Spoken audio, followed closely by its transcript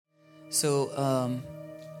So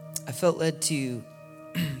I felt led to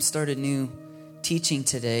start a new teaching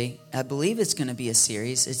today. I believe it's going to be a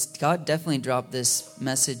series. God definitely dropped this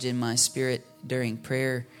message in my spirit during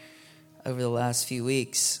prayer over the last few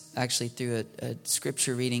weeks, actually through a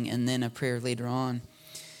scripture reading and then a prayer later on.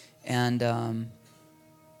 And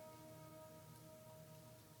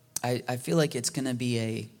I feel like it's going to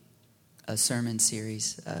be a sermon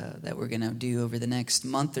series that we're going to do over the next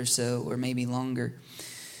month or so, or maybe longer.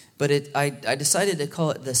 But I decided to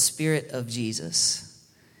call it The Spirit of Jesus.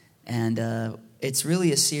 And it's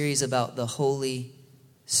really a series about the Holy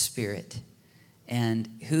Spirit and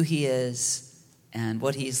who he is and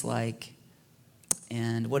what he's like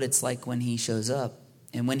and what it's like when he shows up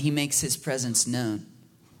and when he makes his presence known.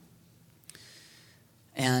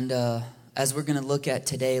 And as we're going to look at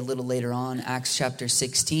today a little later on, Acts chapter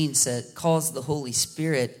 16 calls the Holy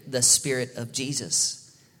Spirit the Spirit of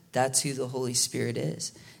Jesus. That's who the Holy Spirit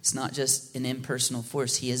is. It's not just an impersonal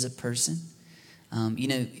force. He is a person.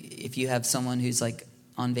 If you have someone who's like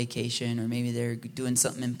on vacation or maybe they're doing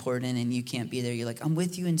something important and you can't be there, you're like, I'm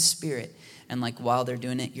with you in spirit. And like while they're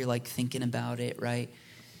doing it, you're like thinking about it, right?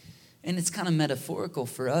 And it's kind of metaphorical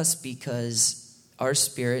for us because our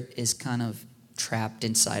spirit is kind of trapped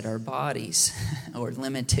inside our bodies or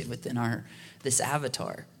limited within this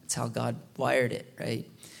avatar. That's how God wired it, right?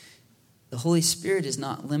 The Holy Spirit is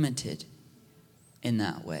not limited in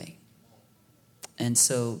that way. And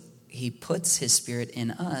so he puts his spirit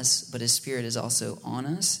in us, but his spirit is also on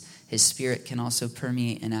us. His spirit can also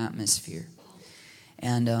permeate an atmosphere.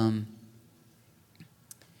 And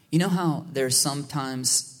you know how there's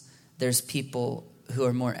people who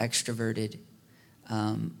are more extroverted,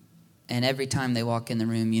 and every time they walk in the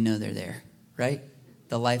room, you know they're there, right?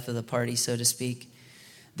 The life of the party, so to speak.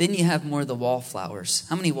 Then you have more of the wallflowers.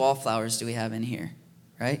 How many wallflowers do we have in here,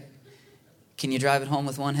 right? Can you drive it home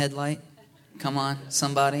with one headlight? Come on,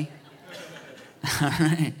 somebody. All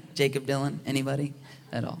right. Jacob Dylan, anybody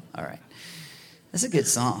at all? All right. That's a good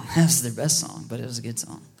song. That was their best song, but it was a good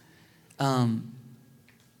song.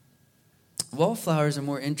 Wallflowers are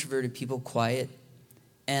more introverted people, quiet.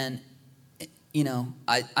 And, you know,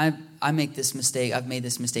 I make this mistake. I've made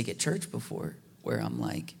this mistake at church before where I'm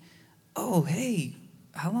like, oh, hey,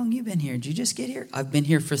 how long you been here? Did you just get here? I've been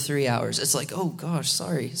here for 3 hours. It's like, oh, gosh,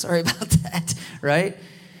 sorry about that, right?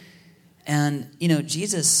 And, you know,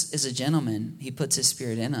 Jesus is a gentleman. He puts his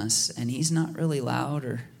spirit in us, and he's not really loud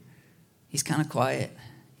or he's kind of quiet.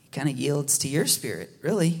 He kind of yields to your spirit,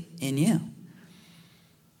 really, in you.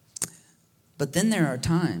 But then there are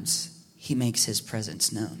times he makes his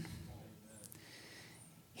presence known.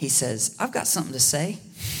 He says, I've got something to say.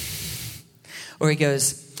 Or he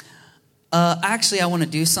goes, actually, I want to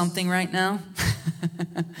do something right now.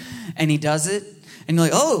 And he does it. And you're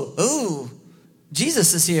like, oh,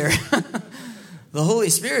 Jesus is here. The Holy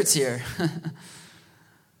Spirit's here.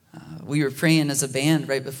 We were praying as a band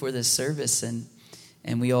right before this service, and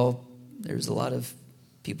there was a lot of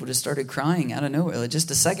people just started crying out of nowhere.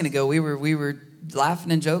 Just a second ago, we were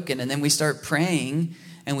laughing and joking, and then we start praying,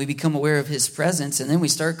 and we become aware of his presence, and then we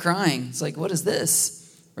start crying. It's like, what is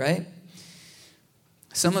this, right?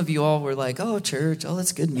 Some of you all were like, oh, church, oh,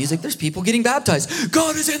 that's good music. There's people getting baptized.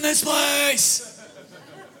 God is in this place.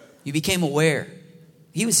 You became aware.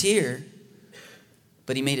 He was here,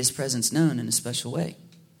 but he made his presence known in a special way.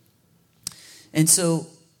 And so,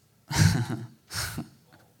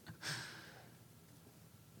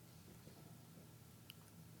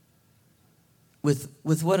 with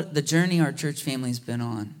what the journey our church family's been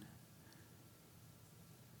on,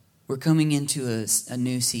 we're coming into a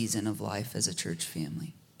new season of life as a church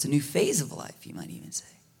family. It's a new phase of life, you might even say.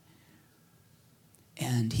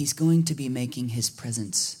 And he's going to be making his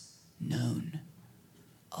presence known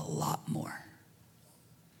a lot more.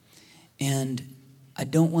 And I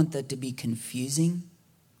don't want that to be confusing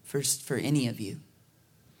for any of you.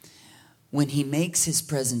 When he makes his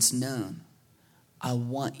presence known, I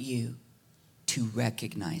want you to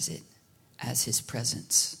recognize it as his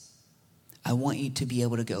presence. I want you to be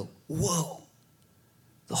able to go, whoa,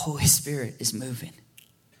 the Holy Spirit is moving.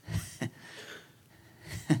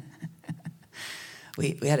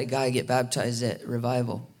 We had a guy get baptized at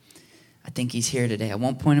Revival. I think he's here today. I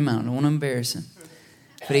won't point him out. I don't want to embarrass him.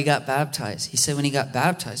 But he got baptized. He said when he got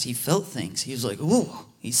baptized, he felt things. He was like, ooh.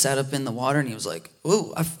 He sat up in the water and he was like,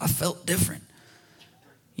 ooh, I felt different.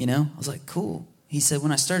 You know, I was like, cool. He said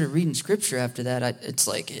when I started reading scripture after that, it's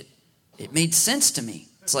like it made sense to me.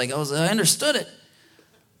 It's like I understood it.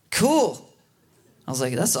 Cool. I was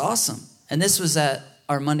like, that's awesome. And this was at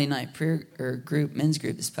our Monday night prayer men's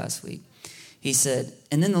group this past week. He said,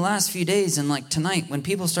 and then the last few days and like tonight, when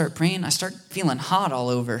people start praying, I start feeling hot all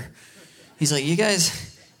over. He's like, you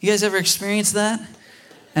guys ever experienced that?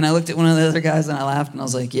 And I looked at one of the other guys and I laughed and I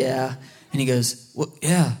was like, yeah. And he goes, well,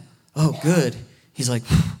 yeah. Oh, good. He's like,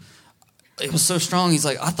 it was so strong. He's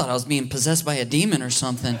like, I thought I was being possessed by a demon or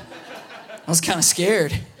something. I was kind of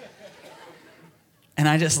scared. And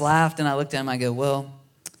I just laughed and I looked at him. I go, well,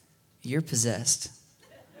 you're possessed.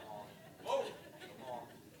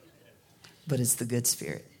 But it's the good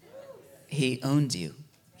spirit. He owns you.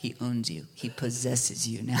 He owns you. He possesses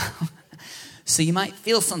you now. So you might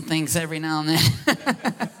feel some things every now and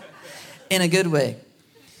then in a good way.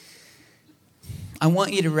 I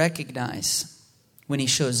want you to recognize when he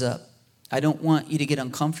shows up. I don't want you to get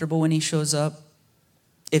uncomfortable when he shows up.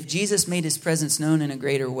 If Jesus made his presence known in a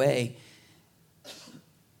greater way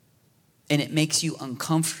and it makes you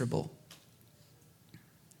uncomfortable,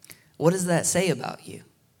 what does that say about you?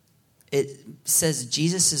 It says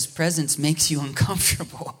Jesus' presence makes you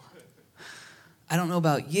uncomfortable. I don't know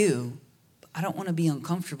about you, but I don't want to be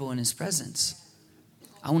uncomfortable in his presence.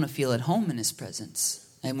 I want to feel at home in his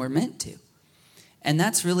presence, and we're meant to. And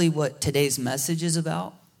that's really what today's message is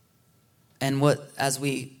about. And what, as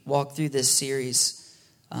we walk through this series,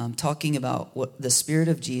 talking about what the Spirit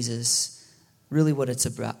of Jesus, really what it's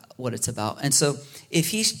about. And so if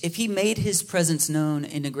he made his presence known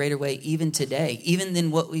in a greater way even today, even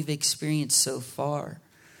than what we've experienced so far,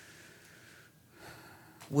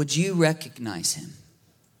 would you recognize him?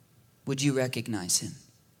 Would you recognize him?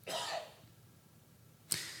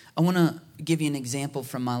 I want to give you an example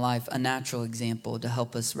from my life, a natural example to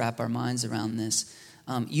help us wrap our minds around this.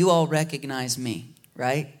 You all recognize me,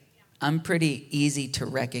 right? I'm pretty easy to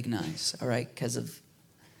recognize, all right, because of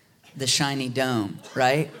the shiny dome,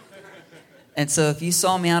 right? And so if you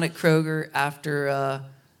saw me out at Kroger after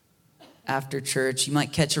church, you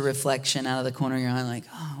might catch a reflection out of the corner of your eye like,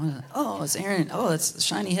 oh, it's Aaron. Oh, it's the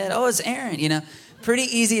shiny head. Oh, it's Aaron, Pretty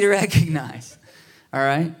easy to recognize, all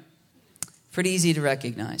right? Pretty easy to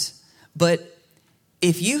recognize. But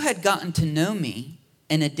if you had gotten to know me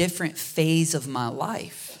in a different phase of my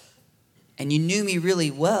life, and you knew me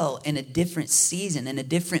really well in a different season, in a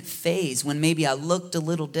different phase, when maybe I looked a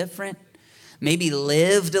little different, maybe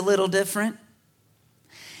lived a little different,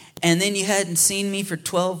 and then you hadn't seen me for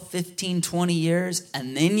 12, 15, 20 years,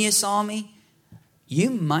 and then you saw me,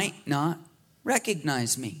 you might not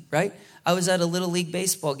recognize me, right? I was at a Little League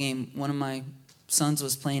baseball game. One of my sons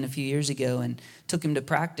was playing a few years ago and took him to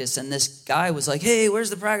practice, and this guy was like, hey,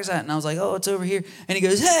 where's the practice at? And I was like, oh, it's over here. And he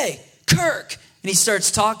goes, hey, Kirk. And he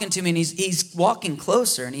starts talking to me, and he's walking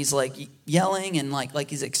closer, and he's like yelling and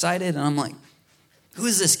like he's excited. And I'm like, who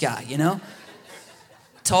is this guy,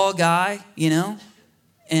 Tall guy,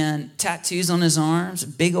 and tattoos on his arms,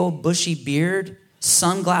 big old bushy beard,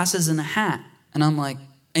 sunglasses and a hat. And I'm like,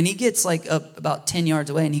 and he gets like up about 10 yards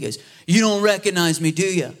away, and he goes, you don't recognize me, do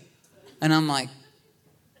you? And I'm like,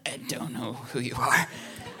 I don't know who you are.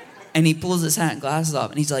 And he pulls his hat and glasses off,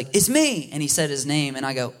 and he's like, it's me. And he said his name, and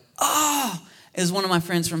I go, oh, it was one of my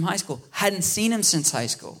friends from high school. Hadn't seen him since high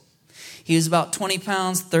school. He was about 20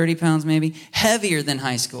 pounds, 30 pounds maybe, heavier than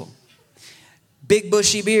high school. Big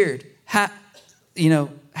bushy beard, hat,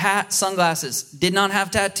 sunglasses. Did not have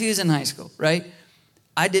tattoos in high school, right?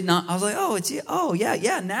 I did not. I was like, oh, it's you. Oh,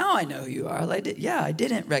 yeah, now I know who you are. I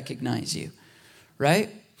didn't recognize you, right?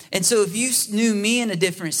 And so if you knew me in a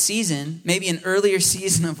different season, maybe an earlier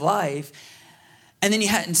season of life, and then you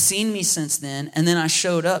hadn't seen me since then, and then I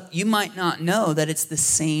showed up, you might not know that it's the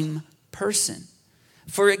same person.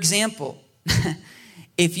 For example,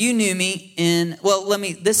 if you knew me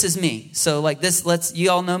this is me. So like this,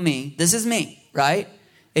 you all know me. This is me, right?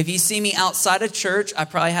 If you see me outside of church, I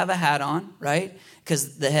probably have a hat on, right?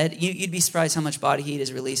 Because the head, you'd be surprised how much body heat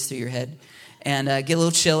is released through your head. And get a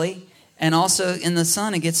little chilly. And also in the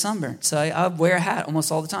sun, it gets sunburned. So I wear a hat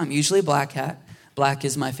almost all the time, usually a black hat. Black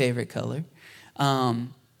is my favorite color.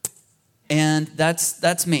 And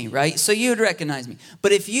that's me, right? So you would recognize me.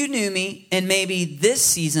 But if you knew me in maybe this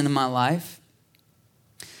season of my life,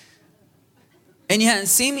 and you hadn't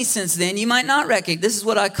seen me since then, you might not recognize. This is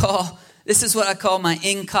what I call my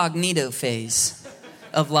incognito phase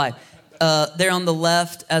of life. There on the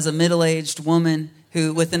left as a middle-aged woman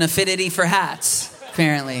who with an affinity for hats,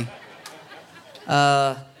 apparently.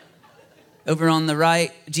 Over on the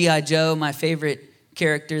right, G.I. Joe, my favorite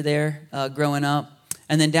character there growing up.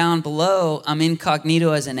 And then down below, I'm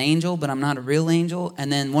incognito as an angel, but I'm not a real angel.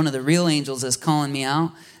 And then one of the real angels is calling me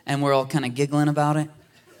out, and we're all kind of giggling about it.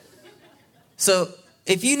 So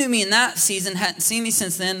if you knew me in that season, hadn't seen me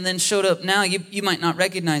since then showed up now, you might not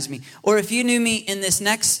recognize me. Or if you knew me in this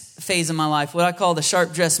next phase of my life, what I call the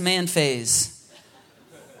sharp-dressed man phase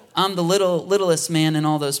I'm the littlest man in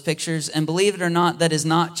all those pictures. And believe it or not, that is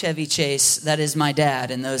not Chevy Chase. That is my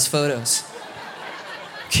dad in those photos.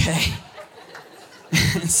 Okay.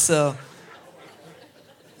 So,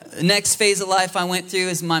 the next phase of life I went through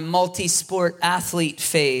is my multi-sport athlete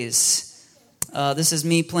phase. This is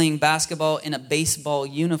me playing basketball in a baseball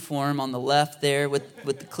uniform on the left there with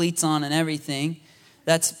the cleats on and everything.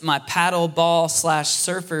 That's my paddle ball /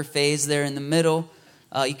 surfer phase there in the middle.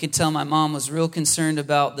 You can tell my mom was real concerned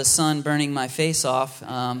about the sun burning my face off, the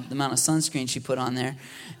amount of sunscreen she put on there.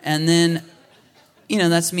 And then,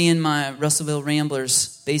 that's me in my Russellville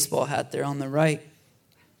Ramblers baseball hat there on the right.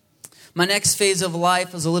 My next phase of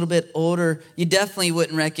life was a little bit older. You definitely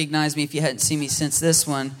wouldn't recognize me if you hadn't seen me since this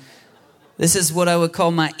one. This is what I would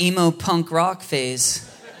call my emo punk rock phase,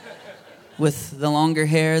 with the longer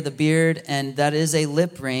hair, the beard, and that is a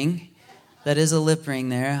lip ring. That is a lip ring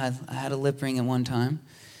there. I had a lip ring at one time.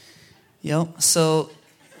 Yep. So,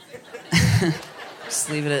 just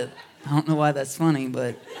leave it at, I don't know why that's funny,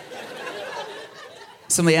 but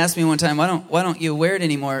somebody asked me one time, why don't you wear it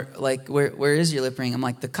anymore? Like, where is your lip ring? I'm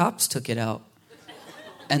like, the cops took it out.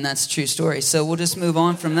 And that's a true story. So we'll just move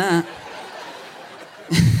on from that.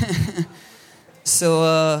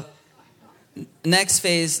 So, next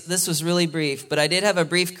phase, this was really brief, but I did have a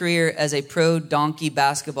brief career as a pro donkey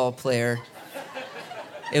basketball player.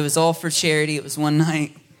 It was all for charity. It was one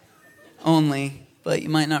night only, but you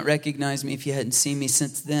might not recognize me if you hadn't seen me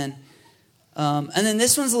since then. And then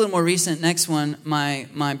this one's a little more recent. Next one,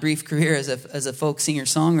 my brief career as a folk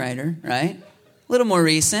singer-songwriter, right? A little more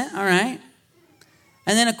recent, all right.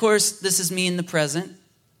 And then, of course, this is me in the present.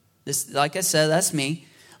 This, like I said, that's me.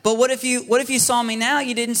 But what if you saw me now,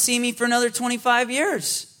 you didn't see me for another 25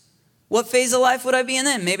 years? What phase of life would I be in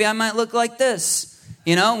then? Maybe I might look like this.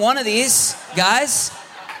 One of these guys.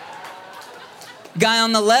 Guy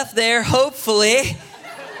on the left there, hopefully.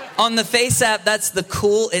 On the Face app, that's the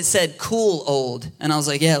cool. It said cool old. And I was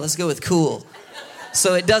like, yeah, let's go with cool.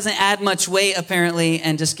 So it doesn't add much weight, apparently,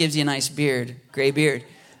 and just gives you a nice beard, gray beard.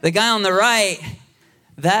 The guy on the right,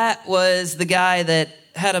 that was the guy that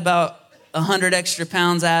had about 100 extra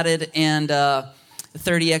pounds added and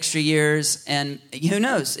 30 extra years. And who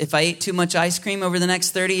knows, if I ate too much ice cream over the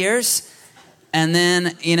next 30 years, and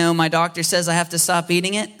then, my doctor says I have to stop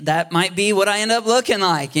eating it, that might be what I end up looking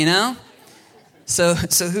like, So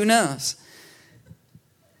who knows?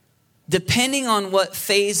 Depending on what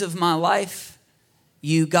phase of my life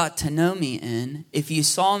you got to know me in, if you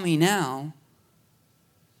saw me now,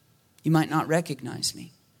 you might not recognize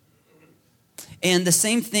me. And the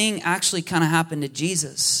same thing actually kind of happened to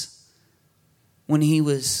Jesus when he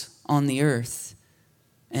was on the earth.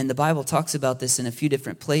 And the Bible talks about this in a few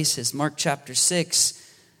different places. Mark chapter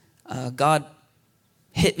 6, God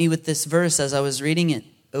hit me with this verse as I was reading it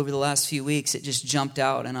over the last few weeks. It just jumped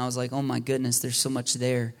out and I was like, oh my goodness, there's so much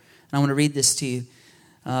there. And I want to read this to you.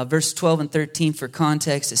 Verse 12 and 13 for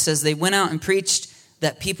context. It says, they went out and preached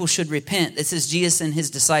that people should repent. This is Jesus and his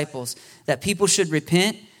disciples. That people should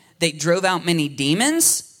repent. They drove out many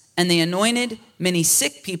demons and they anointed many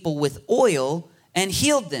sick people with oil and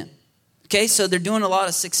healed them. Okay, so they're doing a lot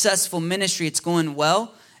of successful ministry. It's going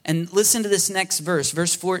well. And listen to this next verse,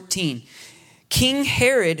 verse 14. King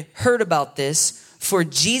Herod heard about this, for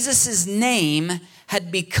Jesus' name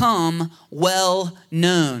had become well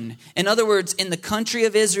known. In other words, in the country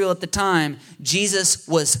of Israel at the time, Jesus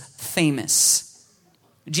was famous.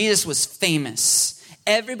 Jesus was famous.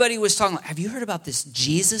 Everybody was talking about, have you heard about this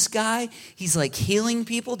Jesus guy? He's like healing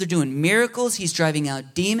people. They're doing miracles. He's driving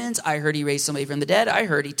out demons. I heard he raised somebody from the dead. I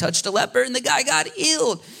heard he touched a leper and the guy got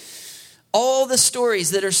healed. All the stories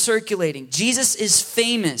that are circulating. Jesus is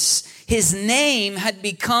famous. His name had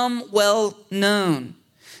become well known.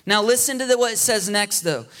 Now listen to what it says next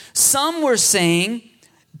though. Some were saying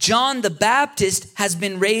John the Baptist has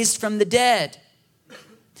been raised from the dead.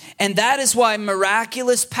 And that is why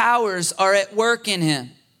miraculous powers are at work in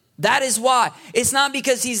him. That is why. It's not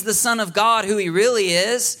because he's the Son of God, who he really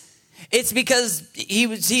is. It's because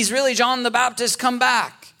he's really John the Baptist come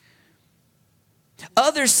back.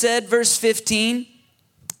 Others said, verse 15,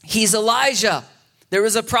 he's Elijah. There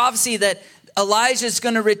was a prophecy that Elijah is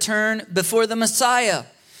going to return before the Messiah.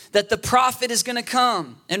 That the prophet is going to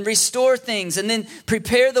come and restore things and then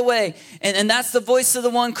prepare the way. And that's the voice of the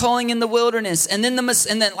one calling in the wilderness. And then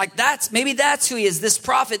maybe that's who he is. This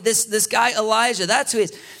prophet, this guy Elijah, that's who he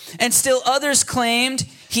is. And still others claimed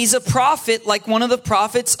he's a prophet like one of the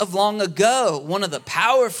prophets of long ago, one of the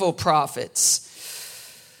powerful prophets.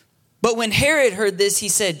 But when Herod heard this, he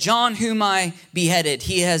said, John, whom I beheaded,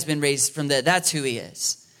 he has been raised from the dead. That's who he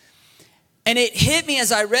is. And it hit me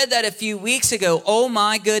as I read that a few weeks ago. Oh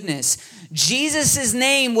my goodness. Jesus'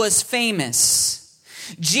 name was famous.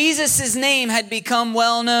 Jesus' name had become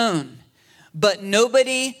well known, but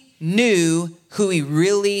nobody knew who he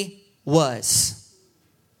really was.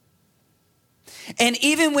 And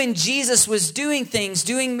even when Jesus was doing things,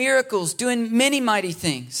 doing miracles, doing many mighty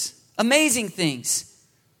things, amazing things,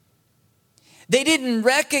 they didn't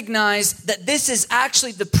recognize that this is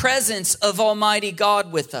actually the presence of Almighty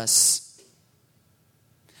God with us.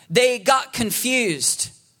 They got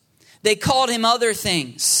confused. They called him other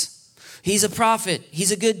things. He's a prophet.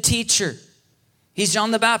 He's a good teacher. He's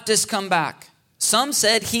John the Baptist come back. Some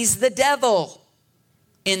said he's the devil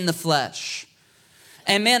in the flesh.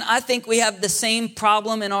 And man, I think we have the same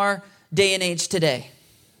problem in our day and age today.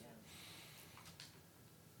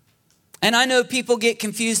 And I know people get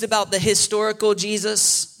confused about the historical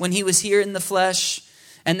Jesus when he was here in the flesh.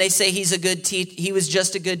 And they say he's a good he was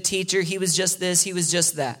just a good teacher. He was just this. He was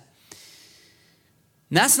just that.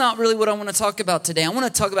 And that's not really what I want to talk about today. I want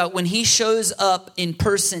to talk about when he shows up in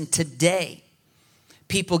person today,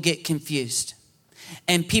 people get confused.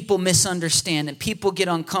 And people misunderstand. And people get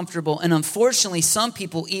uncomfortable. And unfortunately, some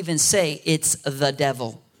people even say it's the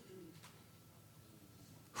devil.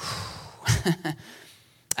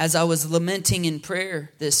 As I was lamenting in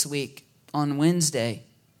prayer this week on Wednesday,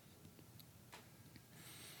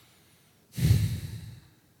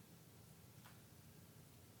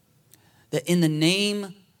 that in the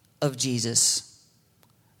name of Jesus,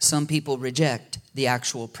 some people reject the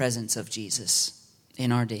actual presence of Jesus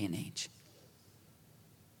in our day and age.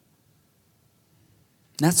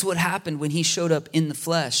 That's what happened when he showed up in the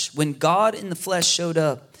flesh. When God in the flesh showed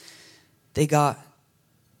up, they got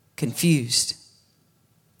confused.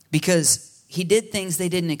 Because he did things they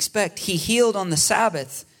didn't expect. He healed on the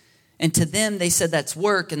Sabbath. And to them, they said that's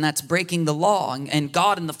work and that's breaking the law. And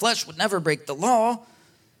God in the flesh would never break the law.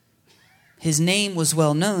 His name was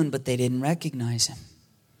well known, but they didn't recognize him.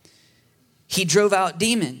 He drove out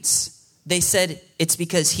demons. They said it's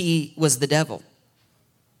because he was the devil.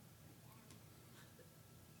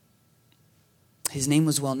 His name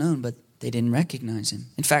was well known, but they didn't recognize him.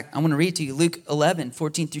 In fact, I want to read to you Luke 11,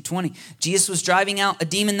 14 through 20. Jesus was driving out a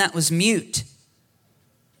demon that was mute.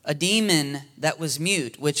 A demon that was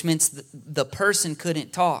mute, which means the person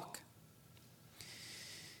couldn't talk.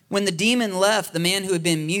 When the demon left, the man who had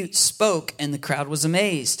been mute spoke, and the crowd was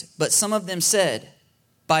amazed. But some of them said,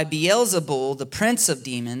 by Beelzebul, the prince of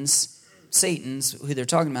demons, Satan's who they're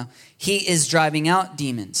talking about, he is driving out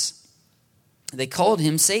demons. They called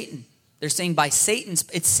him Satan. They're saying by Satan's,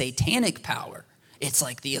 it's satanic power. It's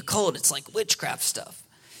like the occult. It's like witchcraft stuff.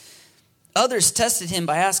 Others tested him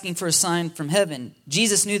by asking for a sign from heaven.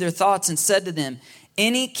 Jesus knew their thoughts and said to them,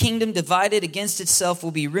 any kingdom divided against itself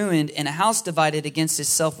will be ruined, and a house divided against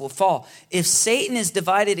itself will fall. If Satan is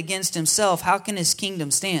divided against himself, how can his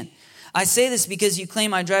kingdom stand? I say this because you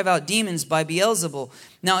claim I drive out demons by Beelzebul.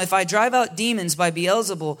 Now, if I drive out demons by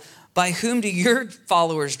Beelzebul, by whom do your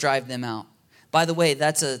followers drive them out? By the way,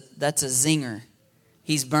 that's a zinger.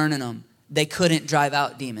 He's burning them. They couldn't drive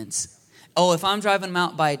out demons. Oh, if I'm driving them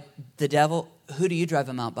out by the devil, who do you drive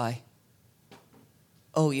them out by?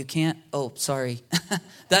 Oh, you can't? Oh, sorry.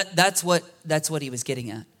 That's what he was getting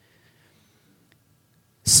at.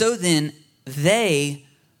 So then, they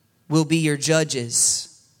will be your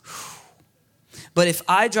judges. But if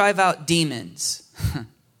I drive out demons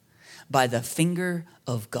by the finger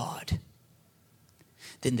of God,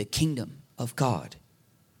 then the kingdom of God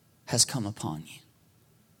has come upon you.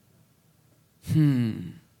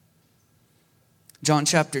 John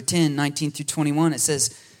chapter 10, 19 through 21, it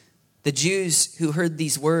says, the Jews who heard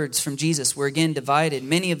these words from Jesus were again divided.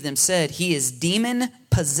 Many of them said, he is demon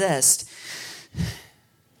possessed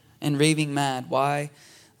and raving mad. Why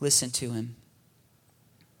listen to him?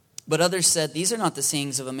 But others said, these are not the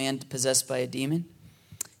sayings of a man possessed by a demon.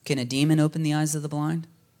 Can a demon open the eyes of the blind?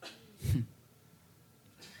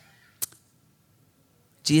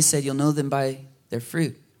 Jesus said, you'll know them by their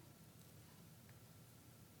fruit.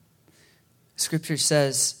 Scripture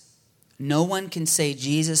says, no one can say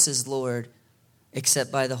Jesus is Lord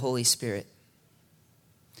except by the Holy Spirit.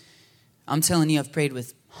 I'm telling you, I've prayed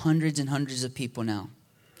with hundreds and hundreds of people now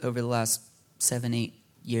over the last 7-8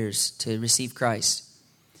 years to receive Christ.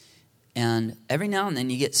 And every now and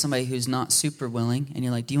then you get somebody who's not super willing, and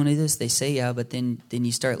you're like, do you want to do this? They say yeah, but then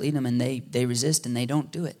you start leading them, and they resist and they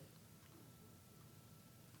don't do it.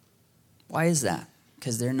 Why is that?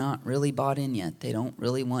 Because they're not really bought in yet. They don't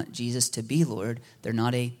really want Jesus to be Lord. They're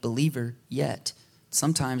not a believer yet.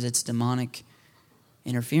 Sometimes it's demonic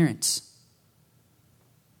interference.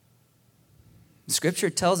 Scripture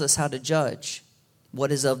tells us how to judge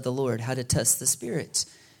what is of the Lord, how to test the spirits.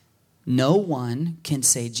 No one can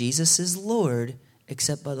say Jesus is Lord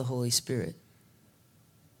except by the Holy Spirit.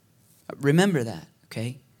 Remember that,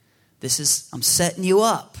 okay? I'm setting you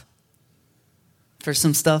up for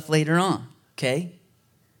some stuff later on, okay?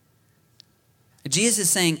 Jesus is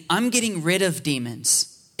saying, I'm getting rid of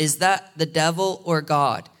demons. Is that the devil or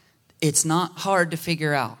God? It's not hard to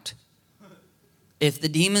figure out. If the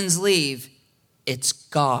demons leave, it's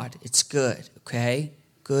God. It's good, okay?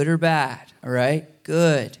 Good or bad, all right?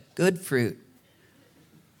 Good. Good fruit.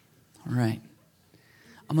 All right.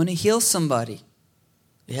 I'm going to heal somebody.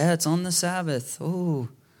 Yeah, it's on the Sabbath. Oh,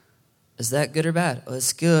 is that good or bad? Oh,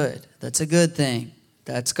 it's good. That's a good thing.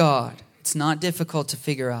 That's God. It's not difficult to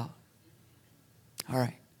figure out. All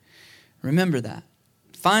right. Remember that.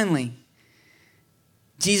 Finally,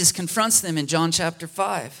 Jesus confronts them in John chapter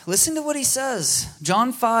 5. Listen to what he says.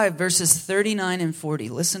 John 5, verses 39 and 40.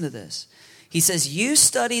 Listen to this. He says, you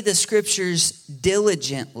study the scriptures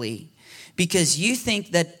diligently because you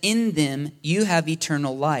think that in them you have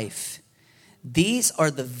eternal life. These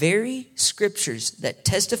are the very scriptures that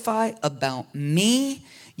testify about me,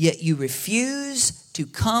 yet you refuse to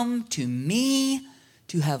come to me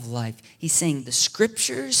to have life. He's saying the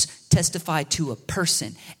scriptures testify to a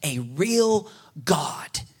person, a real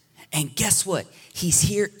God. And guess what? He's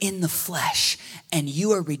here in the flesh, and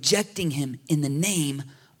you are rejecting him in the name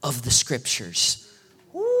of the scriptures.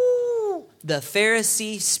 Woo! The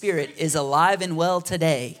Pharisee spirit is alive and well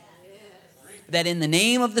today. That in the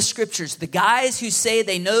name of the scriptures, the guys who say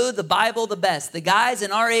they know the Bible the best, the guys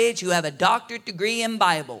in our age who have a doctorate degree in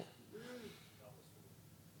Bible,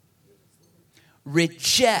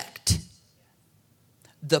 reject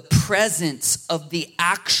the presence of the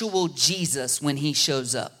actual Jesus when he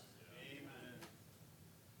shows up.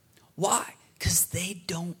 Why? Because they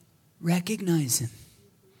don't recognize him.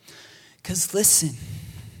 Because listen,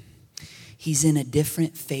 he's in a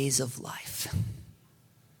different phase of life.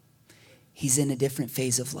 He's in a different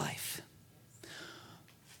phase of life.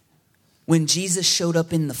 When Jesus showed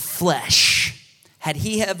up in the flesh, had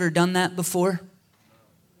he ever done that before?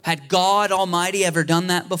 Had God Almighty ever done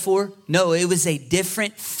that before? No, it was a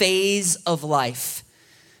different phase of life.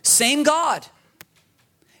 Same God,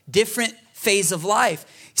 different phase of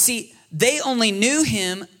life. See, they only knew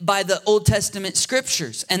him by the Old Testament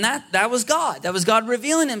scriptures. And that was God. That was God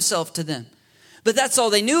revealing himself to them. But that's all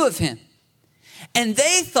they knew of him. And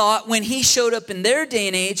they thought when he showed up in their day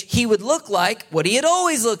and age, he would look like what he had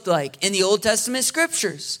always looked like in the Old Testament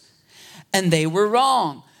scriptures. And they were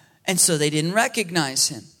wrong. And so they didn't recognize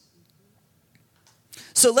him.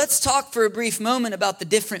 So let's talk for a brief moment about the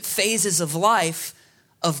different phases of life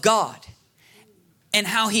of God and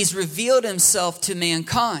how he's revealed himself to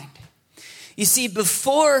mankind. You see,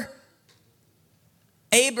 before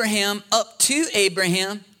Abraham, up to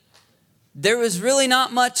Abraham, there was really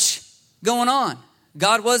not much going on.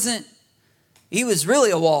 God he was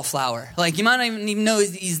really a wallflower. Like you might not even know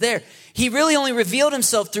he's there. He really only revealed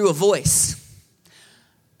himself through a voice.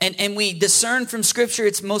 And we discern from scripture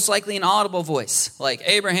it's most likely an audible voice. Like,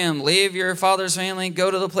 Abraham, leave your father's family, go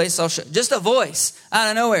to the place I'll show. Just a voice out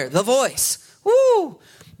of nowhere. The voice. Woo!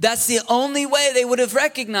 That's the only way they would have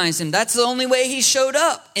recognized him. That's the only way he showed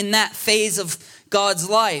up in that phase of God's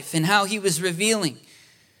life and how he was revealing.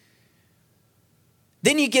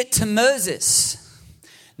 Then you get to Moses.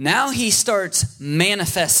 Now he starts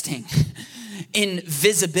manifesting in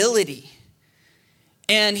visibility.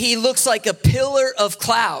 And he looks like a pillar of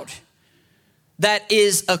cloud that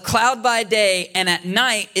is a cloud by day, and at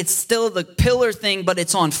night it's still the pillar thing, but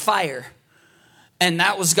it's on fire. And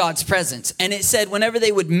that was God's presence. And it said whenever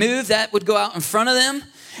they would move, that would go out in front of them.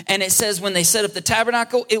 And it says when they set up the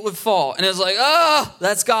tabernacle, it would fall. And it was like, oh,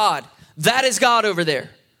 that's God. That is God over there.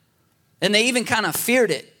 And they even kind of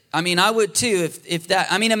feared it. I mean, I would too if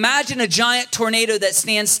that. I mean, imagine a giant tornado that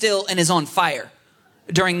stands still and is on fire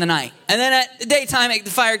during the night. And then at the daytime,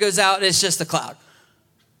 the fire goes out and it's just a cloud.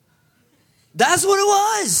 That's what it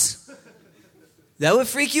was. That would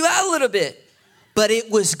freak you out a little bit. But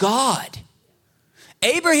it was God.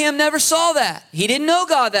 Abraham never saw that. He didn't know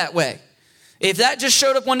God that way. If that just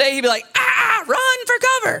showed up one day, he'd be like, run for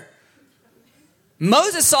cover.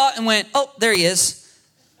 Moses saw it and went, oh, there he is.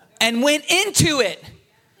 And went into it.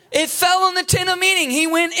 It fell on the tent of meeting. He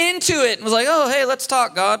went into it and was like, oh, hey, let's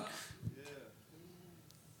talk, God.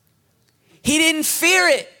 He didn't fear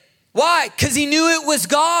it. Why? Because he knew it was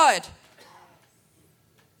God.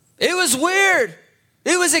 It was weird.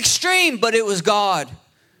 It was extreme, but it was God.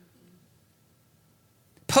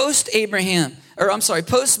 Post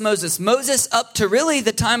Moses, Moses up to really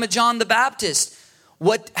the time of John the Baptist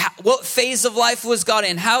What phase of life was God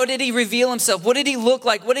in? How did he reveal himself? What did he look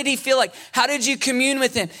like? What did he feel like? How did you commune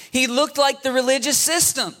with him? He looked like the religious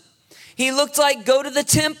system. He looked like go to the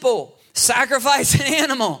temple, sacrifice an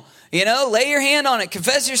animal, lay your hand on it,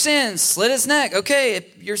 confess your sins, slit its neck. Okay,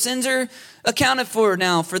 your sins are accounted for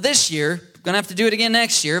now for this year. Going to have to do it again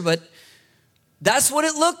next year, but that's what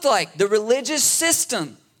it looked like. The religious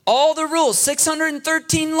system, all the rules,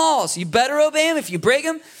 613 laws. You better obey them. If you break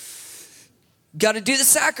them, got to do the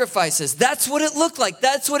sacrifices. That's what it looked like.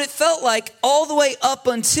 That's what it felt like all the way up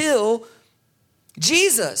until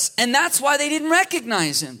Jesus. And that's why they didn't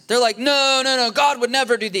recognize him. They're like, no, God would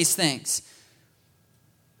never do these things.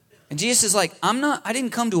 And Jesus is like, I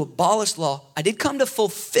didn't come to abolish law. I did come to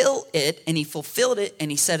fulfill it. And he fulfilled it and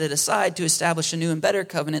he set it aside to establish a new and better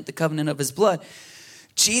covenant, the covenant of his blood.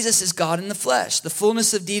 Jesus is God in the flesh, the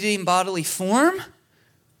fullness of deity in bodily form,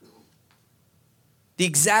 the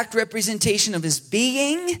exact representation of his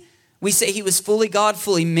being. We say he was fully God,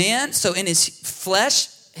 fully man. So in his flesh,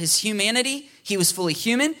 his humanity, he was fully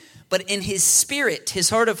human. But in his spirit, his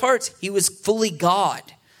heart of hearts, he was fully God.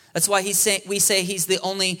 That's why we say he's the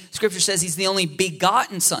only, Scripture says he's the only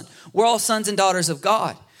begotten son. We're all sons and daughters of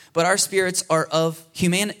God, but our spirits are of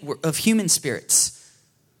human spirits.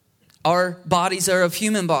 Our bodies are of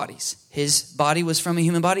human bodies. His body was from a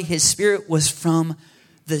human body. His spirit was from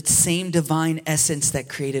the same divine essence that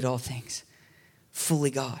created all things.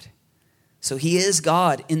 Fully God. So he is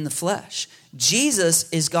God in the flesh. Jesus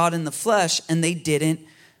is God in the flesh, and they didn't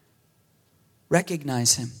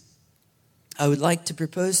recognize him. I would like to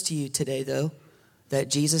propose to you today, though, that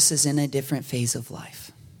Jesus is in a different phase of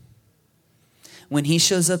life. When he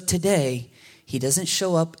shows up today, he doesn't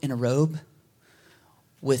show up in a robe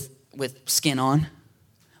with skin on,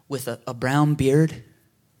 with a brown beard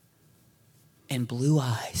and blue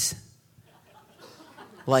eyes.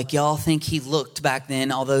 Like y'all think he looked back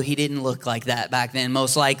then, although he didn't look like that back then.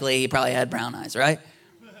 Most likely, he probably had brown eyes, right?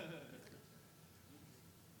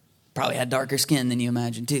 Probably had darker skin than you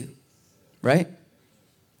imagine, too. Right?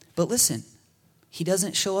 But listen, he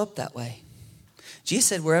doesn't show up that way. Jesus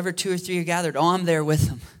said, wherever 2 or 3 are gathered, I'm there with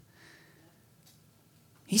them.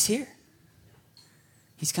 He's here.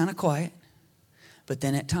 He's kind of quiet. But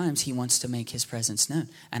then at times, he wants to make his presence known.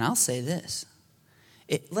 And I'll say this.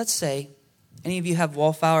 Let's say any of you have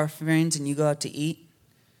wallflower friends and you go out to eat.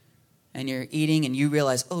 And you're eating and you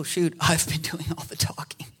realize, oh, shoot, I've been doing all the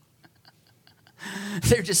talking.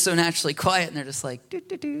 They're just so naturally quiet, and they're just like, do,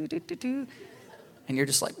 do, do, do, do, do. And you're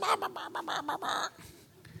just like, bah, bah, bah, bah, bah, bah.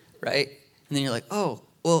 Right? And then you're like, oh,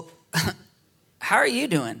 well, how are you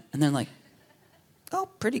doing? And they're like, oh,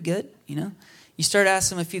 pretty good, You start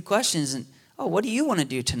asking them a few questions, and, oh, what do you want to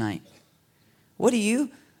do tonight? What do you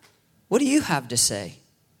have to say?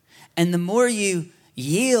 And the more you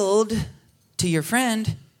yield to your friend,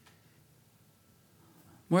 the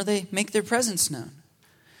more they make their presence known.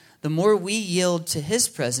 The more we yield to his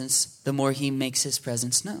presence, the more he makes his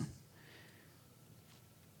presence known.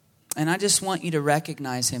 And I just want you to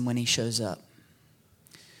recognize him when he shows up.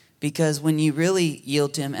 Because when you really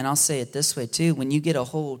yield to him, and I'll say it this way too, when you get a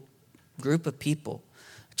whole group of people,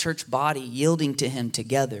 a church body yielding to him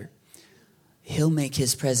together, he'll make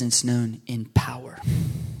his presence known in power.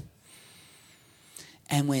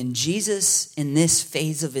 And when Jesus, in this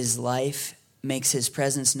phase of his life, makes his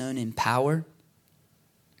presence known in power,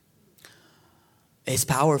 it's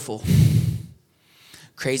powerful.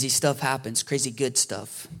 Crazy stuff happens, crazy good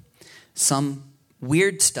stuff. Some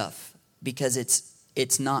weird stuff, because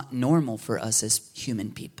it's not normal for us as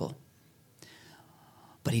human people.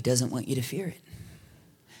 But he doesn't want you to fear it,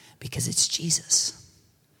 because it's Jesus.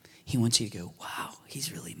 He wants you to go, wow,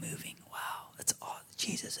 he's really moving. Wow, that's awesome.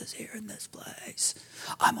 Jesus is here in this place.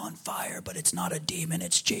 I'm on fire, but it's not a demon,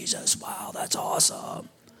 it's Jesus. Wow, that's awesome.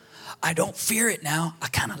 I don't fear it now. I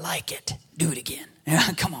kind of like it. Do it again.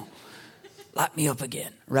 Come on. Light me up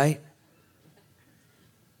again, right?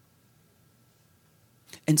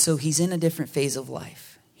 And so he's in a different phase of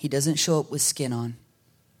life. He doesn't show up with skin on.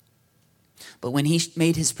 But when he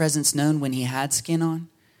made his presence known when he had skin on,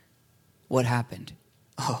 what happened?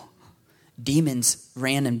 Oh, demons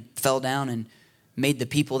ran and fell down and made the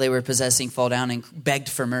people they were possessing fall down and begged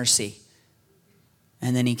for mercy.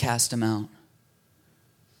 And then he cast them out.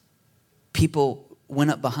 People went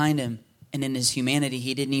up behind him, and in his humanity,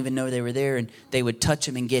 he didn't even know they were there, and they would touch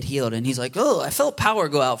him and get healed. And he's like, oh, I felt power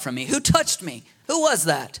go out from me. Who touched me? Who was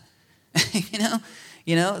that?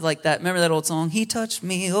 Like that. Remember that old song? He touched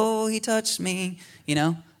me. Oh, he touched me.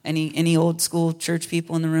 Any old school church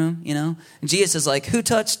people in the room, And Jesus is like, who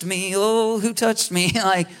touched me? Oh, who touched me?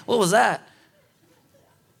 Like, what was that?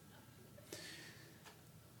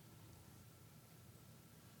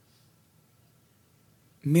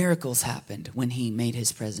 Miracles happened when he made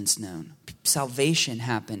his presence known. Salvation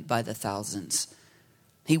happened by the thousands.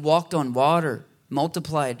 He walked on water,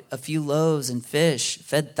 multiplied a few loaves and fish,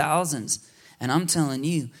 fed thousands. And I'm telling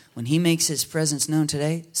you, when he makes his presence known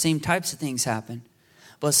today, same types of things happen.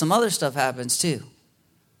 But some other stuff happens too.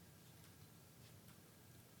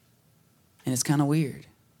 And it's kind of weird.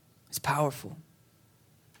 It's powerful.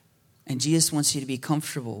 And Jesus wants you to be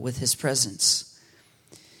comfortable with his presence.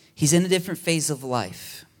 He's in a different phase of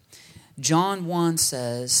life. John 1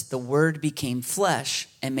 says, the Word became flesh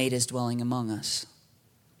and made his dwelling among us.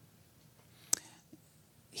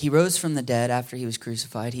 He rose from the dead after he was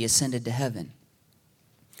crucified. He ascended to heaven.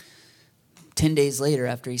 10 days later,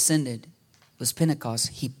 after he ascended, was Pentecost.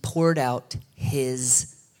 He poured out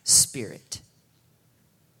his Spirit.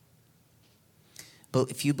 But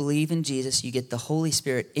if you believe in Jesus, you get the Holy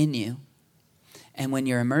Spirit in you. And when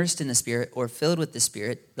you're immersed in the Spirit or filled with the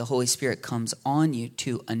Spirit, the Holy Spirit comes on you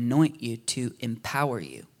to anoint you, to empower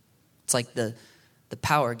you. It's like the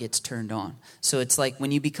power gets turned on. So it's like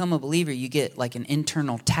when you become a believer, you get like an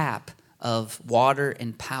internal tap of water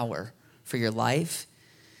and power for your life.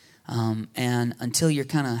 And until you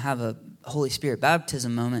kind of have a Holy Spirit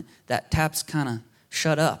baptism moment, that tap's kind of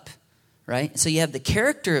shut up, right? So you have the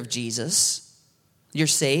character of Jesus. You're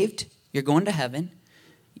saved. You're going to heaven.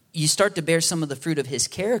 You start to bear some of the fruit of his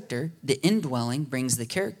character. The indwelling brings the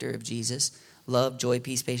character of Jesus. Love, joy,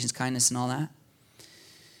 peace, patience, kindness, and all that.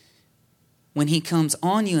 When he comes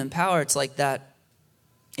on you in power, it's like that.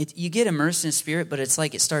 You get immersed in the Spirit, but it's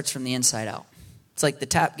like it starts from the inside out. It's like the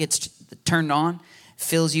tap gets turned on,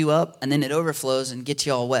 fills you up, and then it overflows and gets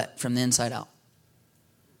you all wet from the inside out.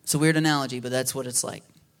 It's a weird analogy, but that's what it's like.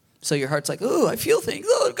 So your heart's like, oh, I feel things.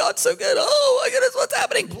 Oh, God's so good. Oh, my goodness, what's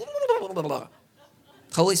happening? Blah, blah, blah, blah.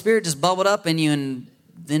 Holy Spirit just bubbled up in you and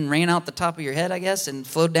then ran out the top of your head, I guess, and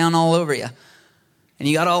flowed down all over you. And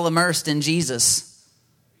you got all immersed in Jesus,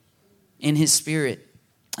 in his Spirit.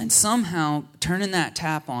 And somehow, turning that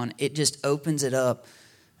tap on, it just opens it up.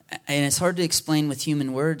 And it's hard to explain with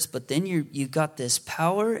human words, but then you've got this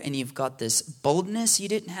power and you've got this boldness you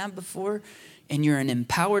didn't have before. And you're an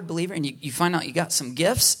empowered believer, and you find out you got some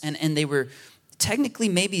gifts, and they were technically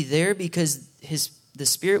maybe there because the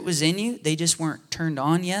Spirit was in you. They just weren't turned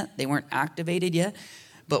on yet. They weren't activated yet.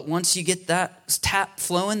 But once you get that tap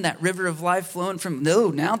flowing, that river of life flowing from,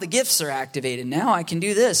 now the gifts are activated. Now I can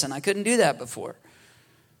do this, and I couldn't do that before.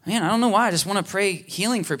 Man, I don't know why. I just want to pray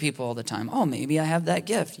healing for people all the time. Oh, maybe I have that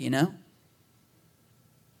gift, And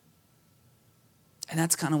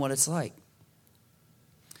that's kind of what it's like.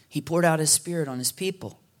 He poured out his Spirit on his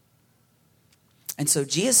people. And so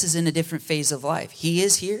Jesus is in a different phase of life. He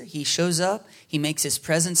is here. He shows up. He makes his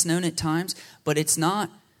presence known at times. But it's not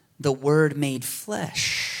the Word made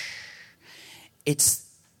flesh.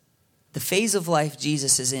 It's the phase of life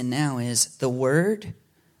Jesus is in now is the Word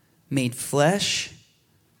made flesh,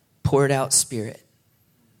 poured out Spirit.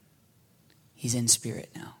 He's in Spirit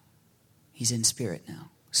now. He's in Spirit now.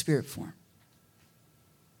 Spirit form.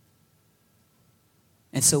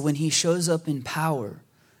 And so when he shows up in power,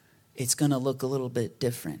 it's going to look a little bit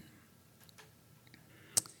different.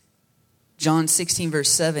 John 16, verse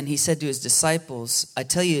 7, he said to his disciples, I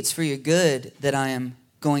tell you, it's for your good that I am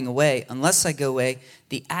going away. Unless I go away,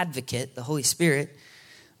 the advocate, the Holy Spirit,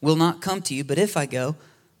 will not come to you. But if I go,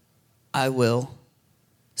 I will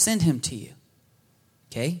send him to you.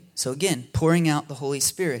 Okay? So again, pouring out the Holy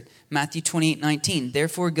Spirit. Matthew 28:19,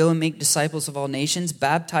 therefore go and make disciples of all nations,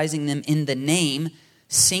 baptizing them in the name,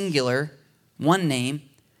 singular, one name,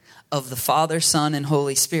 of the Father, Son, and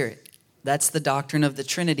Holy Spirit. That's the doctrine of the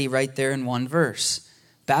Trinity right there in one verse.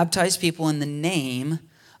 Baptize people in the name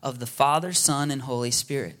of the Father, Son, and Holy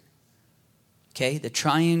Spirit. Okay? The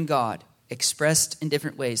triune God, expressed in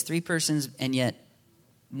different ways. 3 persons and yet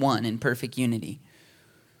one in perfect unity.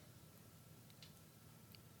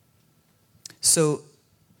 So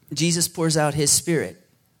Jesus pours out his Spirit.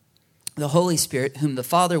 The Holy Spirit, whom the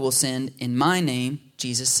Father will send in my name,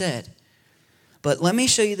 Jesus said. But let me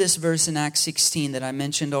show you this verse in Acts 16 that I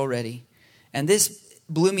mentioned already. And this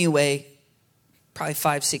blew me away probably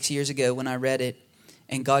 5-6 years ago when I read it.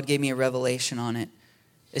 And God gave me a revelation on it.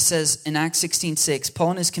 It says in Acts 16:6, Paul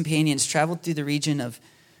and his companions traveled through the region of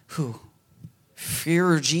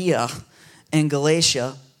Phrygia and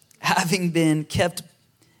Galatia, having been kept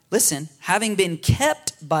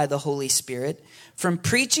by the Holy Spirit from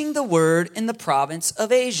preaching the word in the province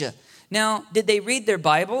of Asia. Now, did they read their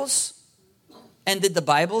Bibles? And did the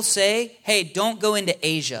Bible say, hey, don't go into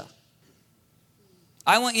Asia?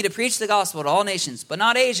 I want you to preach the gospel to all nations, but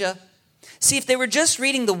not Asia. See, if they were just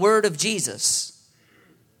reading the word of Jesus,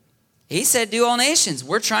 He said, do all nations.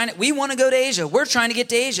 We want to go to Asia. We're trying to get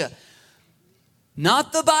to Asia.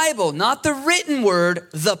 Not the Bible, not the written word,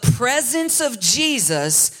 the presence of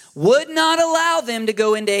Jesus would not allow them to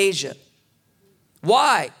go into Asia.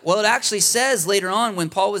 Why? Well, it actually says later on when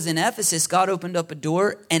Paul was in Ephesus, God opened up a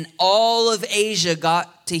door and all of Asia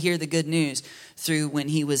got to hear the good news through when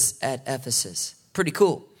he was at Ephesus. Pretty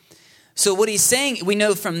cool. So what he's saying, we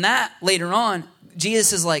know from that later on,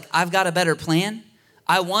 Jesus is like, I've got a better plan.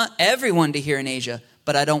 I want everyone to hear in Asia,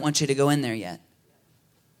 but I don't want you to go in there yet.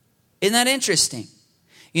 Isn't that interesting?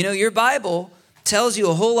 You know, your Bible tells you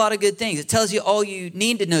a whole lot of good things. It tells you all you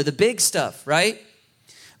need to know, the big stuff, right?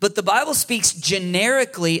 But the Bible speaks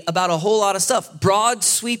generically about a whole lot of stuff, broad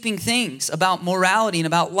sweeping things about morality and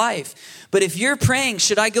about life. But if you're praying,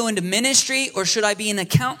 should I go into ministry or should I be an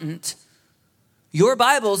accountant? Your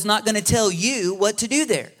Bible's not going to tell you what to do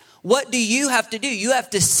there. What do you have to do? You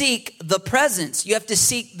have to seek the presence. You have to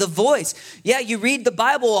seek the voice. Yeah, you read the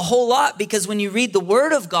Bible a whole lot because when you read the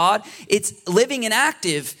Word of God, it's living and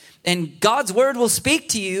active. And God's Word will speak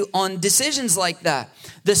to you on decisions like that.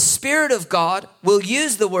 The Spirit of God will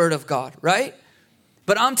use the Word of God, right?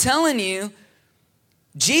 But I'm telling you,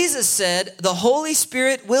 Jesus said the Holy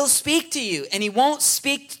Spirit will speak to you. And he won't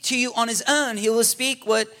speak to you on his own. He will speak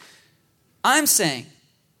what I'm saying.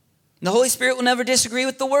 The Holy Spirit will never disagree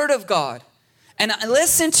with the Word of God. And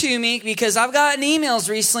listen to me, because I've gotten emails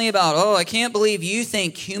recently about, I can't believe you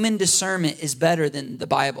think human discernment is better than the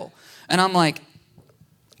Bible. And I'm like,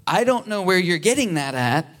 I don't know where you're getting that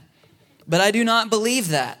at, but I do not believe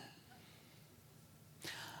that.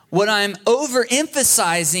 What I'm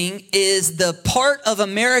overemphasizing is the part of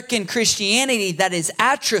American Christianity that is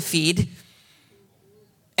atrophied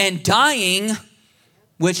and dying,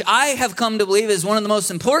 which I have come to believe is one of the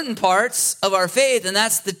most important parts of our faith, and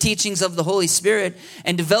that's the teachings of the Holy Spirit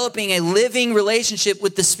and developing a living relationship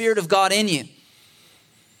with the Spirit of God in you.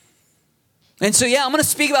 And so, I'm going to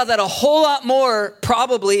speak about that a whole lot more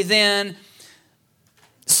probably than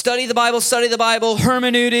study the Bible,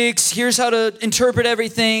 hermeneutics, here's how to interpret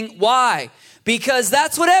everything. Why? Because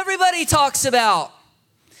that's what everybody talks about.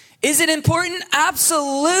 Is it important?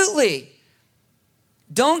 Absolutely.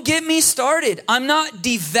 Don't get me started. I'm not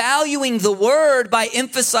devaluing the Word by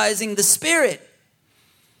emphasizing the Spirit.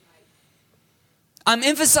 I'm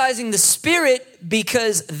emphasizing the Spirit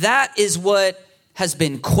because that is what has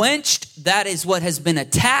been quenched. That is what has been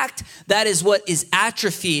attacked. That is what is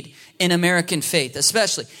atrophied in American faith,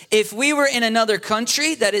 especially. If we were in another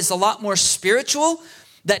country that is a lot more spiritual,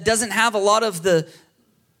 that doesn't have a lot of the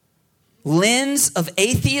lens of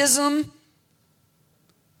atheism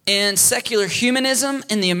and secular humanism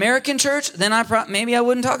in the American church, then maybe I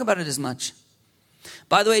wouldn't talk about it as much.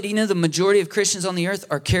 By the way, do you know the majority of Christians on the earth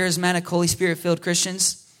are charismatic, Holy Spirit-filled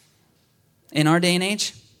Christians in our day and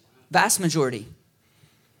age? Vast majority.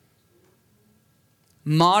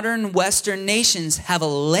 Modern Western nations have a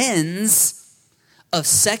lens of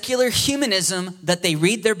secular humanism that they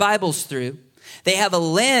read their Bibles through. They have a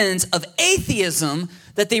lens of atheism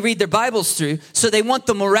that they read their Bibles through. So they want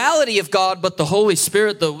the morality of God, but the Holy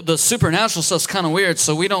Spirit, the supernatural stuff's kind of weird,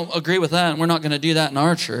 so we don't agree with that, and we're not going to do that in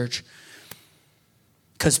our church.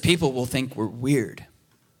 Because people will think we're weird.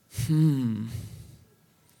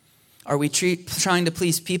 Are we trying to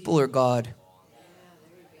please people or God?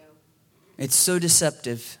 It's so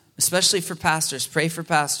deceptive, especially for pastors. Pray for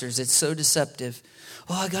pastors. It's so deceptive.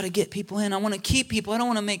 I got to get people in. I want to keep people. I don't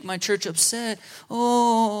want to make my church upset.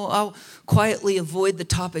 I'll quietly avoid the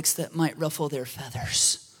topics that might ruffle their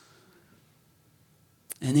feathers.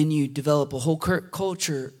 And then you develop a whole church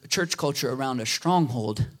culture around a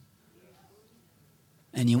stronghold.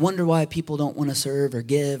 And you wonder why people don't want to serve or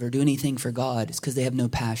give or do anything for God. It's because they have no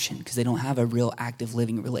passion, because they don't have a real active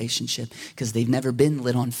living relationship, because they've never been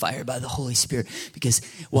lit on fire by the Holy Spirit. Because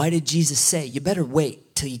why did Jesus say, you better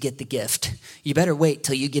wait till you get the gift. You better wait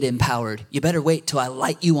till you get empowered. You better wait till I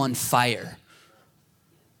light you on fire.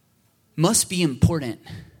 Must be important.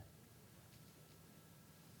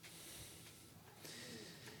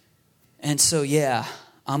 And so,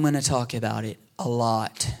 I'm going to talk about it a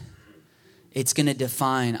lot. It's going to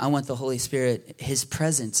define. I want the Holy Spirit, his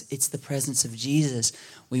presence. It's the presence of Jesus.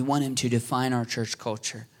 We want him to define our church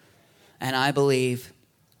culture. And I believe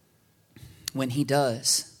when he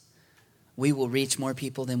does, we will reach more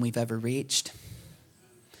people than we've ever reached.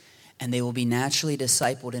 And they will be naturally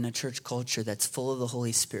discipled in a church culture that's full of the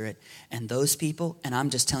Holy Spirit. And those people, and I'm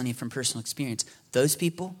just telling you from personal experience, those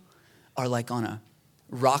people are like on a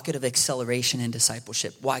rocket of acceleration in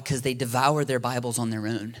discipleship. Why? Because they devour their Bibles on their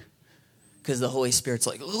own. Because the Holy Spirit's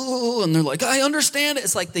like, and they're like, I understand it.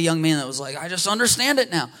 It's like the young man that was like, I just understand it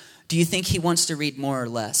now. Do you think he wants to read more or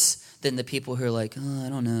less? than the people who are like, oh, I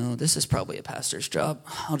don't know, this is probably a pastor's job.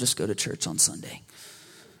 I'll just go to church on Sunday.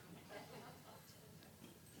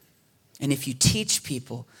 And if you teach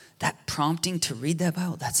people that prompting to read that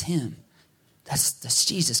Bible, that's him. That's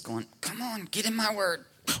Jesus going, come on, get in my word.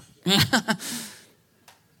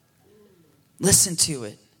 Listen to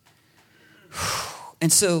it.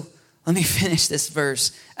 And so let me finish this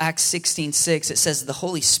verse. Acts 16:6, it says the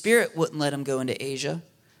Holy Spirit wouldn't let him go into Asia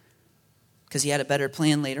because he had a better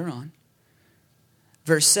plan later on.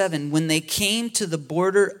 Verse 7, when they came to the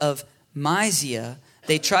border of Mysia,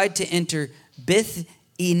 they tried to enter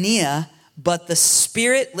Bithynia, but the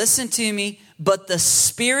Spirit, listen to me, but the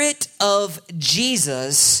Spirit of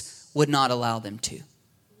Jesus would not allow them to.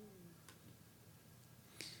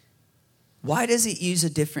 Why does it use a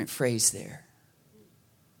different phrase there?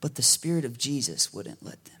 But the Spirit of Jesus wouldn't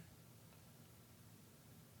let them.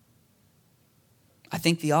 I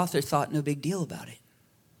think the author thought no big deal about it.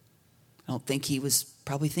 I don't think he was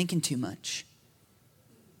probably thinking too much.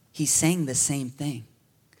 He's saying the same thing.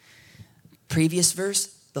 Previous verse,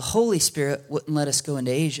 the Holy Spirit wouldn't let us go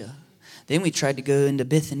into Asia. Then we tried to go into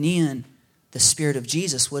Bithynia and the Spirit of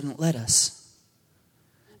Jesus wouldn't let us.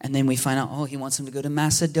 And then we find out, oh, he wants him to go to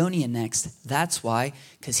Macedonia next. That's why,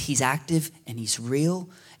 because he's active and he's real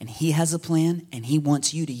and he has a plan and he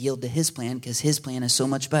wants you to yield to his plan because his plan is so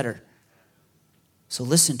much better. So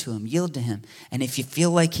listen to him, yield to him. And if you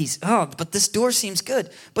feel like but this door seems good.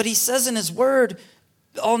 But he says in his word,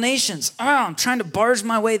 all nations, I'm trying to barge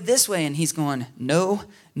my way this way. And he's going, no,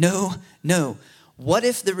 no, no. What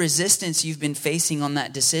if the resistance you've been facing on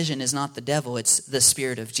that decision is not the devil, it's the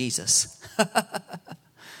Spirit of Jesus?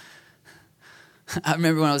 I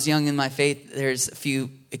remember when I was young in my faith, there's a few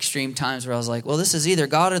extreme times where I was like, well, this is either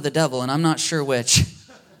God or the devil, and I'm not sure which.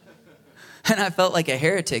 And I felt like a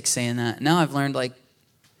heretic saying that. Now I've learned,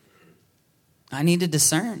 I need to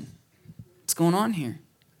discern what's going on here.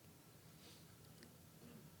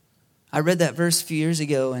 I read that verse a few years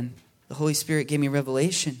ago, and the Holy Spirit gave me a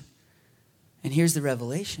revelation. And here's the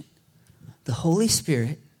revelation. The Holy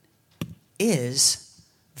Spirit is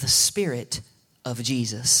the Spirit of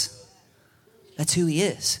Jesus. That's who he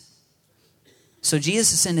is. So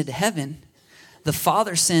Jesus ascended to heaven. The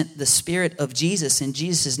Father sent the Spirit of Jesus in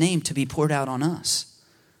Jesus' name to be poured out on us.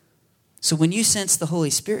 So when you sense the Holy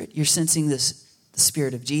Spirit, you're sensing the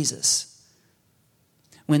Spirit of Jesus.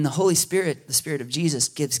 When the Holy Spirit, the Spirit of Jesus,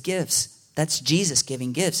 gives gifts, that's Jesus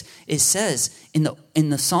giving gifts. It says in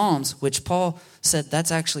the Psalms, which Paul said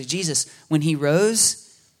that's actually Jesus, when he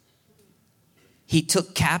rose, he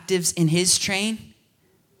took captives in his train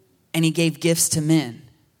and he gave gifts to men.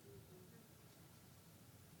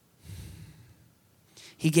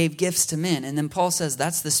 He gave gifts to men. And then Paul says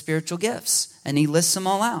that's the spiritual gifts. And he lists them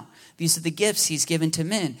all out. These are the gifts he's given to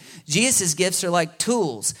men. Jesus' gifts are like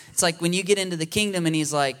tools. It's like when you get into the kingdom and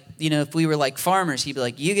he's like, if we were like farmers, he'd be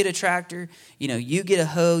like, you get a tractor, you get a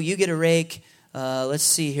hoe, you get a rake. Let's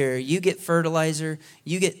see here. You get fertilizer.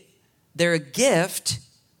 They're a gift,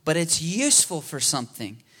 but it's useful for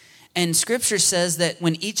something. And Scripture says that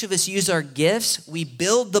when each of us use our gifts, we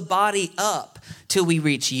build the body up till we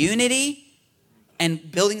reach unity.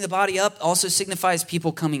 And building the body up also signifies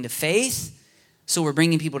people coming to faith. So we're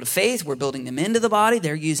bringing people to faith. We're building them into the body.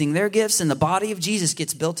 They're using their gifts. And the body of Jesus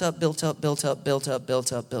gets built up, built up, built up, built up,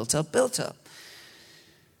 built up, built up, built up.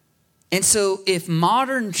 And so if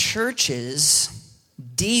modern churches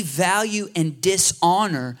devalue and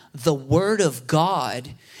dishonor the Word of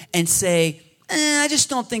God and say, I just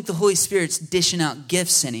don't think the Holy Spirit's dishing out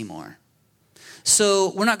gifts anymore.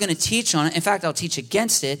 So we're not going to teach on it. In fact, I'll teach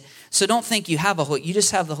against it. So don't think you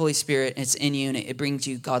just have the Holy Spirit, and it's in you, and it brings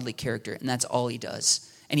you godly character, and that's all he does.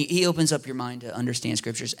 And he opens up your mind to understand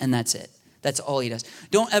scriptures, and that's it. That's all he does.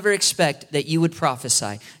 Don't ever expect that you would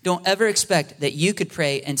prophesy. Don't ever expect that you could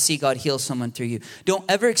pray and see God heal someone through you. Don't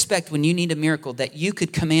ever expect when you need a miracle that you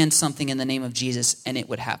could command something in the name of Jesus and it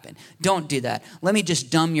would happen. Don't do that. Let me just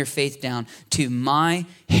dumb your faith down to my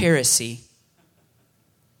heresy.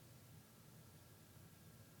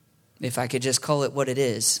 If I could just call it what it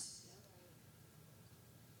is.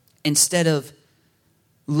 Instead of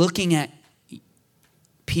looking at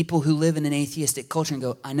people who live in an atheistic culture and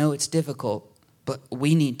go, I know it's difficult, but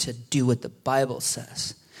we need to do what the Bible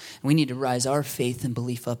says. We need to rise our faith and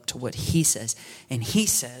belief up to what he says. And he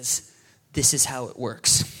says, this is how it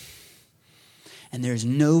works. And there's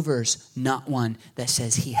no verse, not one, that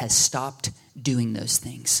says he has stopped doing those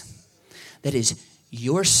things. That is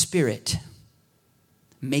your spirit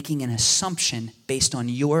making an assumption based on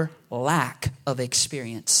your lack of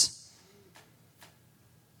experience.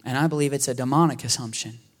 And I believe it's a demonic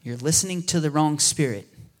assumption. You're listening to the wrong spirit.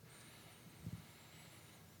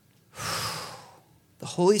 The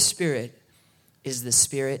Holy Spirit is the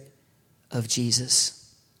Spirit of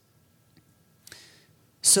Jesus.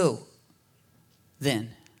 So, then,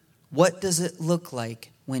 what does it look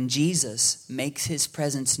like when Jesus makes his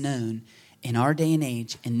presence known in our day and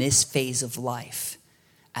age, in this phase of life,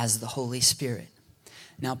 as the Holy Spirit?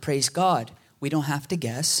 Now, praise God, we don't have to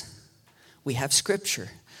guess. We have Scripture.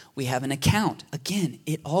 We have an account. Again,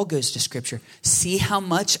 it all goes to Scripture. See how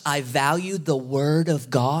much I value the Word of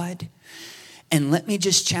God? And let me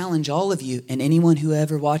just challenge all of you and anyone who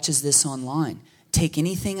ever watches this online. Take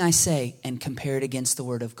anything I say and compare it against the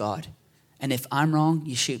Word of God. And if I'm wrong,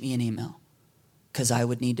 you shoot me an email, because I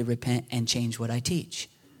would need to repent and change what I teach.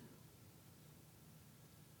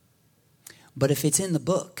 But if it's in the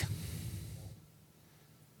book,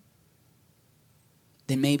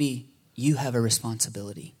 then maybe you have a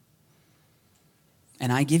responsibility.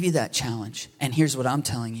 And I give you that challenge. And here's what I'm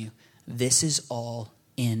telling you. This is all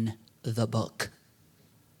in the book.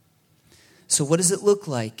 So what does it look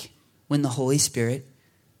like when the Holy Spirit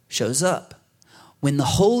shows up? When the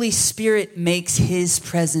Holy Spirit makes his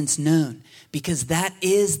presence known. Because that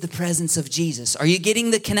is the presence of Jesus. Are you getting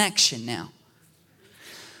the connection now?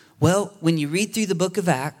 Well, when you read through the book of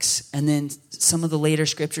Acts and then some of the later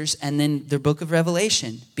scriptures and then the book of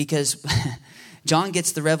Revelation, because John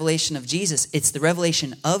gets the revelation of Jesus. It's the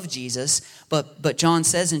revelation of Jesus. But John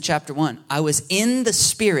says in chapter 1, I was in the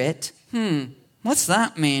Spirit. What's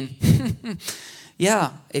that mean?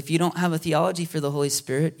 Yeah, if you don't have a theology for the Holy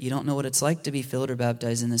Spirit, you don't know what it's like to be filled or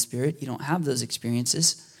baptized in the Spirit. You don't have those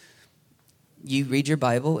experiences. You read your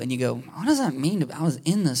Bible and you go, what does that mean? I was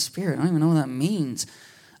in the Spirit. I don't even know what that means.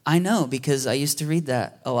 I know, because I used to read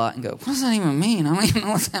that a lot and go, what does that even mean? I don't even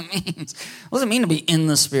know what that means. What does it mean to be in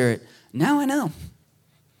the Spirit? Now I know.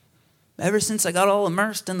 Ever since I got all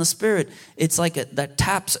immersed in the Spirit, it's like that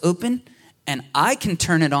tap's open and I can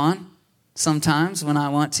turn it on sometimes when I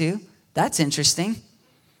want to. That's interesting.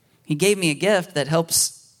 He gave me a gift that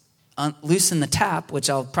helps loosen the tap, which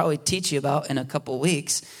I'll probably teach you about in a couple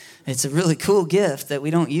weeks. It's a really cool gift that we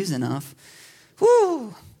don't use enough.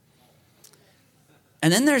 Woo!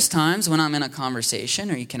 And then there's times when I'm in a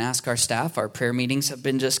conversation, or you can ask our staff. Our prayer meetings have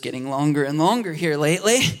been just getting longer and longer here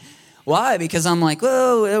lately. Why? Because I'm like,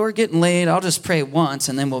 whoa, we're getting late. I'll just pray once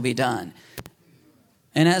and then we'll be done.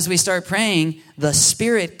 And as we start praying, the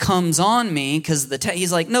Spirit comes on me because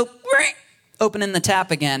he's like, nope, opening the tap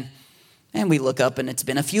again. And we look up and it's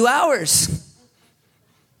been a few hours.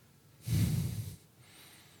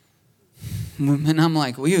 And I'm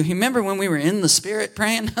like, well, you remember when we were in the Spirit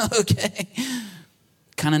praying? Okay.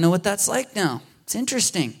 Kind of know what that's like now. It's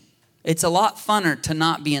interesting. It's a lot funner to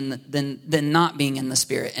not be than not being in the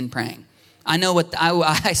Spirit and praying. I know what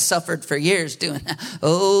I suffered for years doing that.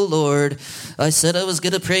 Oh, Lord, I said I was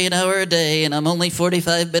going to pray an hour a day, and I'm only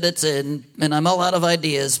 45 minutes in, and I'm all out of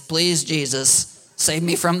ideas. Please, Jesus, save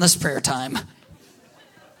me from this prayer time.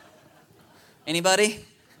 Anybody?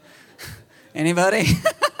 Anybody?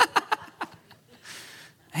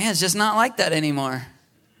 Man, it's just not like that anymore.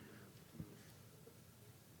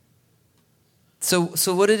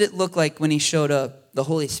 So what did it look like when he showed up, the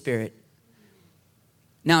Holy Spirit?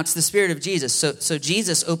 Now, it's the Spirit of Jesus. So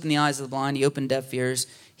Jesus opened the eyes of the blind. He opened deaf ears.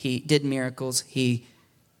 He did miracles.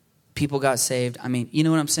 People got saved. I mean, you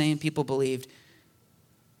know what I'm saying? People believed.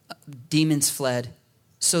 Demons fled.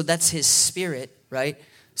 So that's his Spirit, right?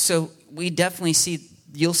 So we definitely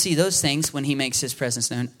you'll see those things when he makes his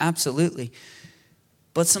presence known. Absolutely.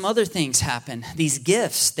 But some other things happen. These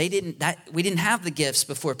gifts, we didn't have the gifts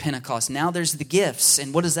before Pentecost. Now there's the gifts.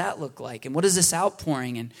 And what does that look like? And what is this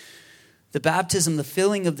outpouring? And the baptism, the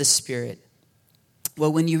filling of the Spirit.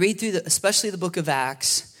 Well, when you read through, especially the book of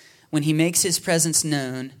Acts, when he makes his presence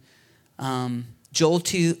known, Joel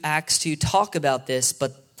 2, Acts 2 talk about this,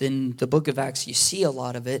 but in the book of Acts you see a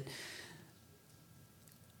lot of it.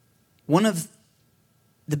 One of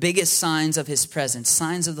the biggest signs of his presence,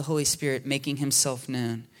 signs of the Holy Spirit making himself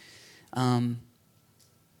known.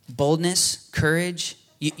 Boldness, courage.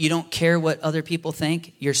 You don't care what other people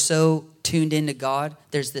think. You're so tuned into God.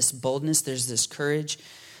 There's this boldness. There's this courage.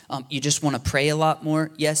 You just want to pray a lot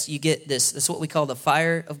more. Yes, you get this. That's what we call the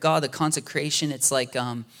fire of God, the consecration. It's like,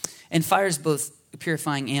 and fire is both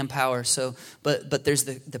purifying and power. So, but there's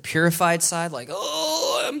the purified side, like,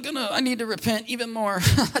 I need to repent even more. I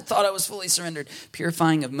thought I was fully surrendered.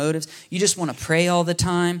 Purifying of motives. You just want to pray all the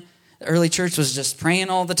time. The early church was just praying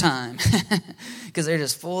all the time because they're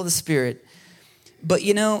just full of the Spirit. But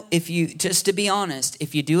just to be honest,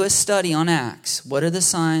 if you do a study on Acts, what are the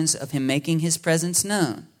signs of him making his presence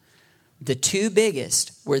known? The two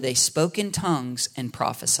biggest were they spoke in tongues and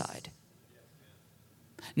prophesied.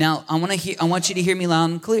 Now, I want you to hear me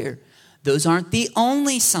loud and clear. Those aren't the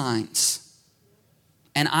only signs.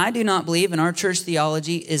 And I do not believe, and our church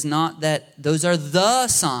theology is not that those are the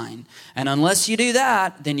sign. And unless you do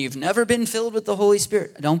that, then you've never been filled with the Holy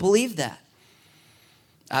Spirit. I don't believe that.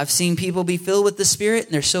 I've seen people be filled with the Spirit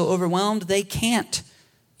and they're so overwhelmed they can't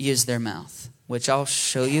use their mouth, which I'll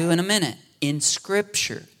show you in a minute in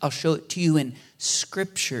Scripture. I'll show it to you in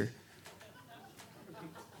Scripture.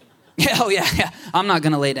 Yeah. I'm not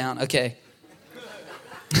going to lay down. Okay.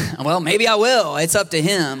 Well, maybe I will. It's up to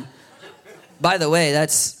him. By the way,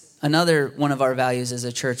 that's another one of our values as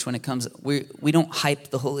a church when it comes, we don't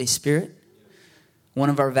hype the Holy Spirit. One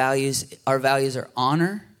of our values are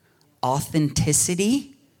honor,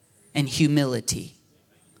 authenticity, and humility.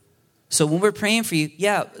 So when we're praying for you,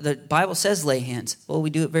 yeah, the Bible says lay hands. Well, we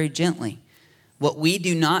do it very gently. What we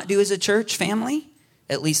do not do as a church family,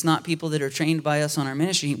 at least not people that are trained by us on our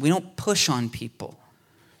ministry, we don't push on people.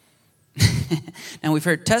 And we've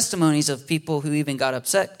heard testimonies of people who even got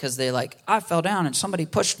upset because they're like, I fell down and somebody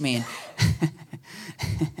pushed me.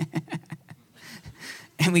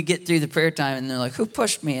 And we get through the prayer time and they're like, who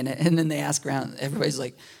pushed me? And then they ask around. Everybody's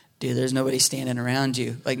like, dude, there's nobody standing around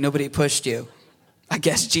you. Like nobody pushed you. I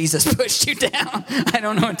guess Jesus pushed you down. I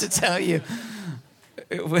don't know what to tell you.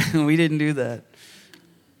 We didn't do that.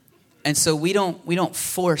 And so we don't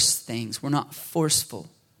force things. We're not forceful.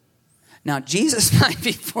 Now, Jesus might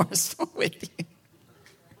be forceful with you,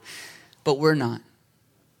 but we're not.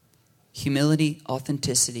 Humility,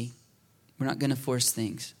 authenticity. We're not going to force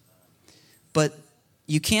things. But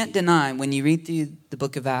you can't deny when you read through the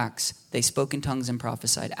book of Acts, they spoke in tongues and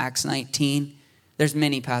prophesied. Acts 19, there's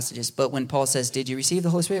many passages, but when Paul says, did you receive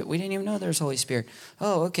the Holy Spirit? We didn't even know there was Holy Spirit.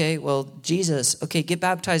 Oh, okay, well, Jesus, okay, get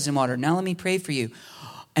baptized in water. Now let me pray for you.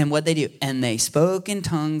 And what they do, and they spoke in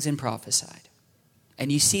tongues and prophesied.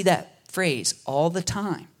 And you see that phrase all the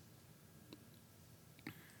time.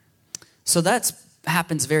 So that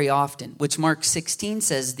happens very often, which Mark 16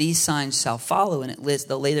 says, these signs shall follow, and it lists,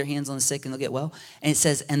 they'll lay their hands on the sick and they'll get well. And it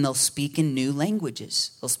says, and they'll speak in new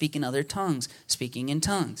languages. They'll speak in other tongues, speaking in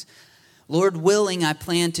tongues. Lord willing, I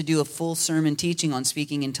plan to do a full sermon teaching on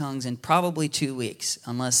speaking in tongues in probably 2 weeks,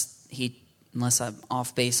 unless I'm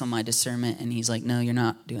off base on my discernment and he's like, no, you're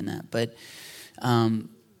not doing that. But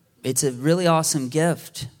it's a really awesome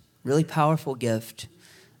gift, really powerful gift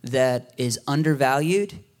that is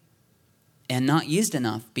undervalued and not used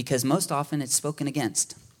enough because most often it's spoken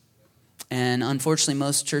against. And unfortunately,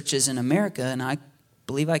 most churches in America, and I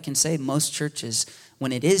believe I can say most churches,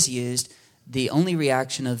 when it is used, the only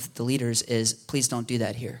reaction of the leaders is, please don't do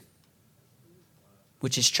that here,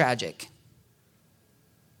 which is tragic.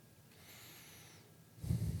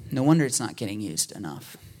 No wonder it's not getting used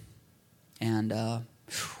enough. And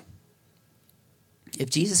if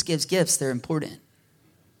Jesus gives gifts, they're important.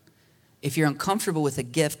 If you're uncomfortable with a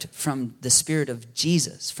gift from the Spirit of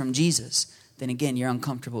Jesus, from Jesus, then again, you're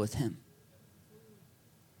uncomfortable with him.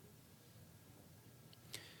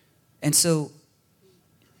 And so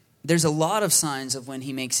there's a lot of signs of when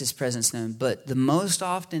he makes his presence known, but the most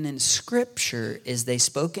often in Scripture is they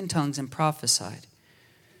spoke in tongues and prophesied.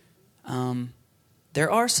 There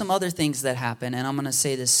are some other things that happen, and I'm going to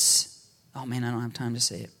say this. Oh man, I don't have time to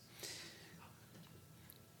say it.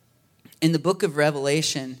 In the book of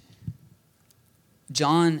Revelation,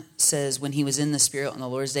 John says when he was in the Spirit on the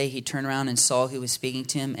Lord's day, he turned around and saw who was speaking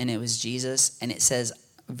to him, and it was Jesus. And it says,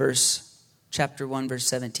 chapter 1, verse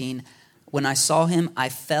 17, when I saw him, I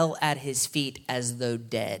fell at his feet as though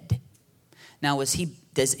dead. Now, is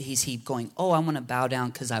he going, oh, I want to bow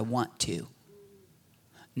down because I want to?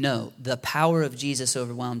 No, the power of Jesus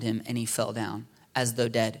overwhelmed him and he fell down as though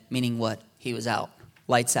dead, meaning what? He was out,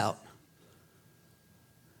 lights out.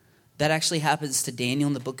 That actually happens to Daniel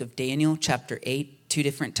in the book of Daniel, chapter 8, 2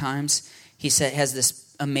 different times. He has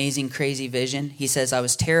this amazing, crazy vision. He says, I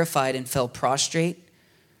was terrified and fell prostrate.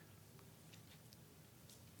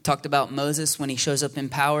 Talked about Moses when he shows up in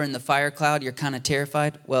power in the fire cloud, you're kind of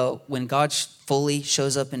terrified. Well, when God fully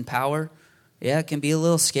shows up in power, yeah, it can be a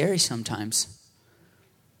little scary sometimes.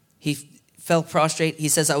 He fell prostrate. He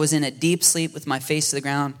says, I was in a deep sleep with my face to the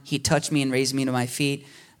ground. He touched me and raised me to my feet.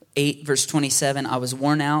 8 verse 27, I was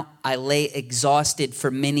worn out. I lay exhausted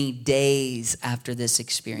for many days after this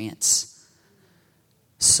experience.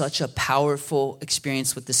 Such a powerful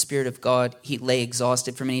experience with the Spirit of God. He lay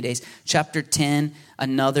exhausted for many days. Chapter 10,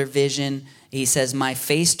 another vision. He says, my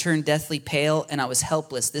face turned deathly pale and I was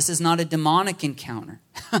helpless. This is not a demonic encounter.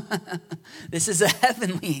 This is a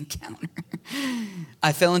heavenly encounter.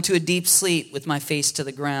 I fell into a deep sleep with my face to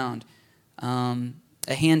the ground.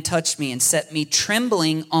 A hand touched me and set me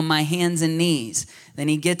trembling on my hands and knees. Then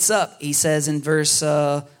he gets up. He says in verse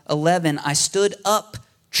 11, I stood up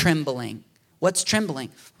trembling. What's trembling?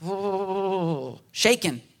 Oh,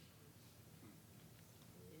 shaken.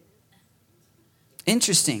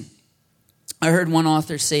 Interesting. I heard one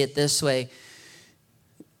author say it this way.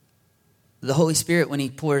 The Holy Spirit, when he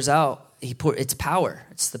pours out, it's power.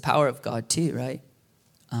 It's the power of God too, right?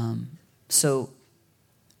 So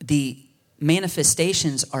the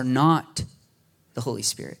manifestations are not the Holy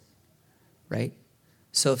Spirit, right?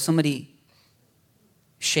 So if somebody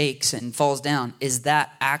shakes and falls down, is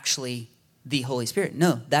that actually the Holy Spirit?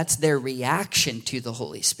 No, that's their reaction to the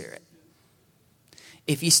Holy Spirit.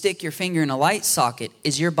 If you stick your finger in a light socket,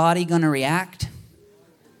 is your body going to react?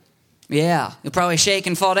 Yeah, you'll probably shake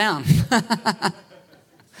and fall down.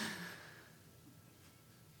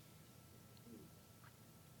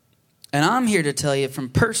 And I'm here to tell you from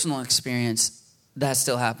personal experience, that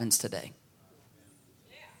still happens today.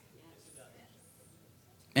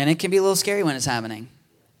 And it can be a little scary when it's happening.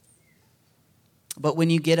 But when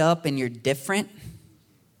you get up and you're different,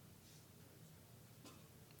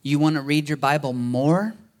 you want to read your Bible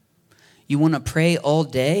more, you want to pray all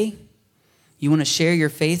day, you want to share your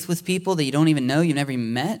faith with people that you don't even know, you've never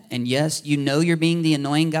even met, and yes, you know you're being the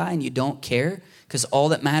annoying guy and you don't care because all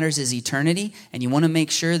that matters is eternity, and you want to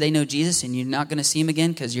make sure they know Jesus and you're not going to see him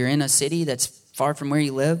again because you're in a city that's far from where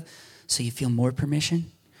you live, so you feel more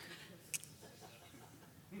permission.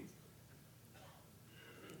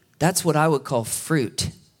 That's what I would call fruit.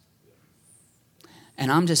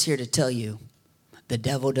 And I'm just here to tell you, the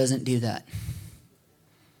devil doesn't do that.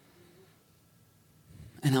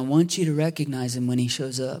 And I want you to recognize him when he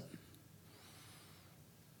shows up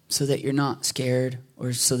so that you're not scared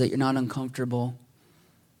or so that you're not uncomfortable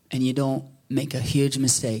and you don't make a huge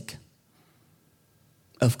mistake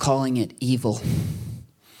of calling it evil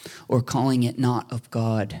or calling it not of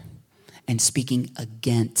God and speaking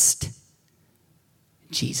against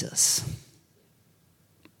Jesus.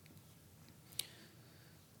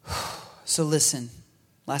 So listen,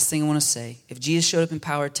 last thing I want to say. If Jesus showed up in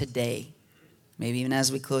power today, maybe even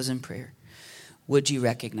as we close in prayer, would you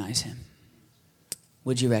recognize him?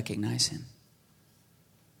 Would you recognize him?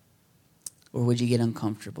 Or would you get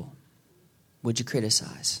uncomfortable? Would you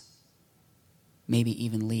criticize? Maybe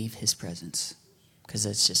even leave his presence because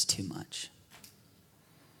that's just too much.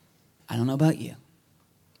 I don't know about you,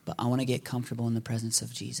 but I want to get comfortable in the presence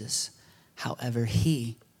of Jesus, however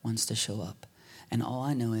he wants to show up. And all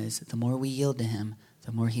I know is the more we yield to him,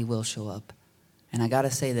 the more he will show up. And I got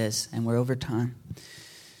to say this, and we're over time.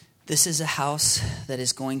 This is a house that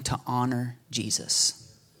is going to honor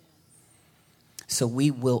Jesus. So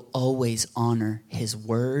we will always honor his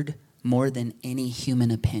word more than any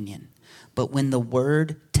human opinion. But when the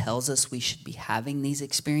word tells us we should be having these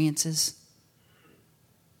experiences,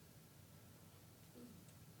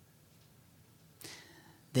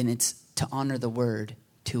 then it's to honor the word,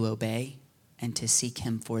 to obey, and to seek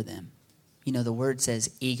him for them. You know, the word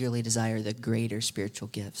says, eagerly desire the greater spiritual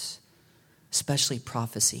gifts, especially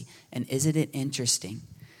prophecy. And isn't it interesting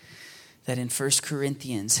that in 1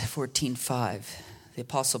 Corinthians 14:5, the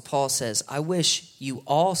Apostle Paul says, I wish you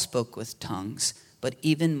all spoke with tongues, but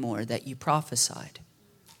even more that you prophesied.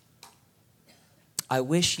 I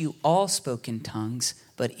wish you all spoke in tongues,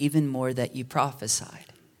 but even more that you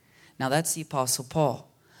prophesied. Now that's the Apostle Paul.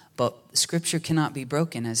 But Scripture cannot be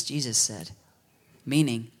broken, as Jesus said.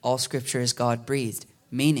 Meaning, all Scripture is God-breathed.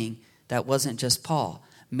 Meaning, that wasn't just Paul.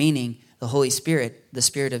 Meaning, the Holy Spirit, the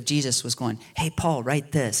Spirit of Jesus was going, hey, Paul,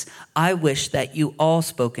 write this. I wish that you all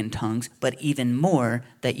spoke in tongues, but even more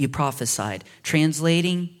that you prophesied.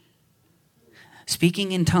 Translating,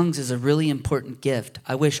 speaking in tongues is a really important gift.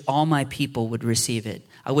 I wish all my people would receive it.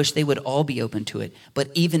 I wish they would all be open to it.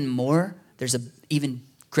 But even more, there's a even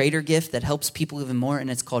greater gift that helps people even more, and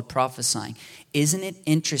it's called prophesying. Isn't it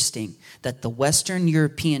interesting that the Western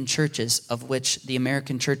European churches, of which the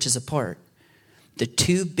American church is a part, the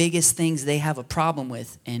two biggest things they have a problem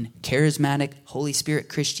with in charismatic Holy Spirit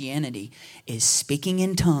Christianity is speaking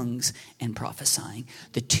in tongues and prophesying.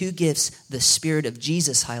 The two gifts the Spirit of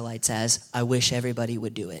Jesus highlights as, I wish everybody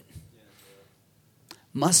would do it.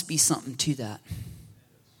 Must be something to that.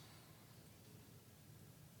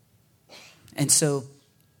 And so,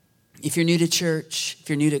 if you're new to church, if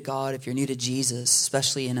you're new to God, if you're new to Jesus,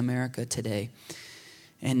 especially in America today,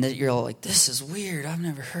 and that you're all like, this is weird, I've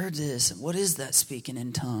never heard this, and what is that speaking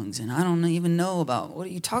in tongues? And I don't even know about, what are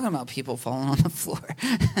you talking about, people falling on the floor?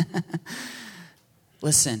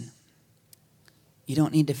 Listen, you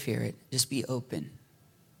don't need to fear it. Just be open.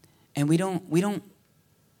 And we don't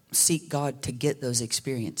seek God to get those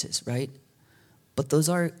experiences, right? But those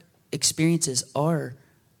experiences are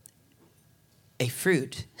a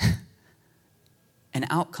fruit, an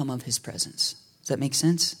outcome of his presence. Does that make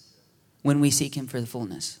sense? When we seek him for the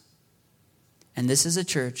fullness. And this is a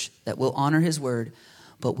church that will honor his word,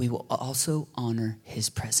 but we will also honor his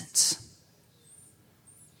presence.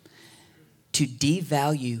 To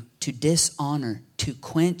devalue, to dishonor, to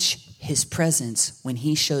quench his presence when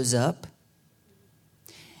he shows up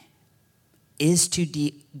is to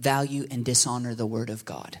devalue and dishonor the word of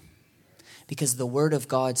God. Because the word of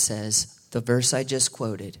God says, the verse I just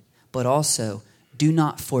quoted, but also, do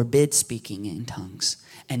not forbid speaking in tongues,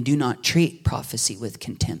 and do not treat prophecy with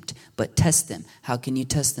contempt, but test them. How can you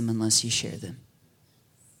test them unless you share them?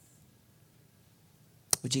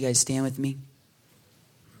 Would you guys stand with me?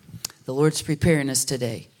 The Lord's preparing us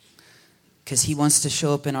today because he wants to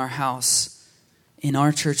show up in our house, in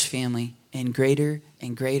our church family, in greater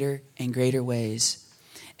and greater and greater ways.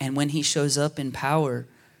 And when he shows up in power,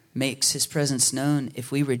 makes his presence known,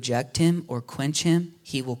 if we reject him or quench him,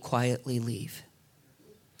 he will quietly leave.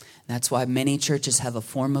 That's why many churches have a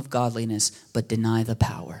form of godliness but deny the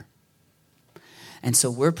power. And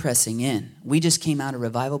so we're pressing in. We just came out of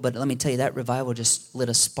revival, but let me tell you, that revival just lit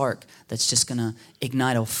a spark that's just going to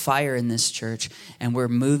ignite a fire in this church. And we're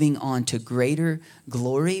moving on to greater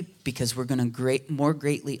glory because we're going to more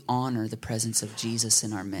greatly honor the presence of Jesus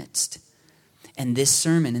in our midst. And this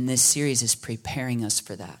sermon and this series is preparing us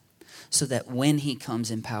for that. So that when he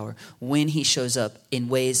comes in power, when he shows up in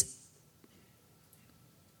ways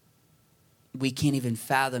we can't even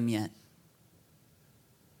fathom yet,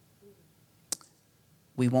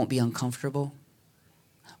 we won't be uncomfortable.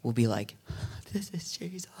 We'll be like, this is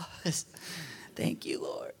Jesus. Thank you,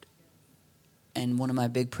 Lord. And one of my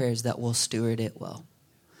big prayers, that we'll steward it well.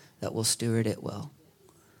 That we'll steward it well.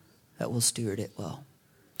 That we'll steward it well.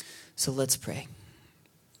 So let's pray.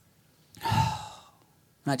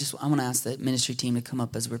 And I want to ask the ministry team to come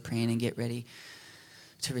up as we're praying and get ready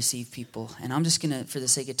to receive people. And I'm just going to, for the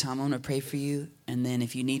sake of time, I'm going to pray for you. And then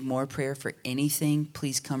if you need more prayer for anything,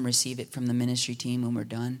 please come receive it from the ministry team when we're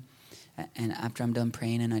done. And after I'm done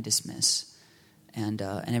praying and I dismiss. And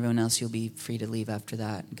everyone else, you'll be free to leave after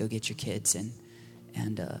that and go get your kids. And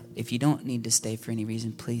if you don't need to stay for any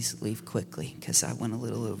reason, please leave quickly because I went a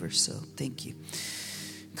little over. So thank you.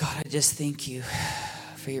 God, I just thank you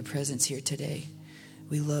for your presence here today.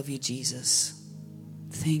 We love you, Jesus.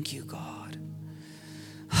 Thank you, God.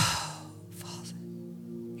 Father,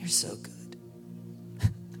 you're so good.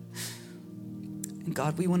 And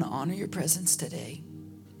God, we want to honor your presence today.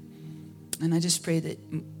 And I just pray that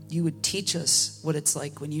you would teach us what it's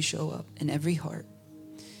like when you show up in every heart.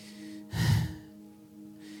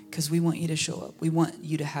 Because we want you to show up. We want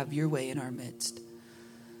you to have your way in our midst.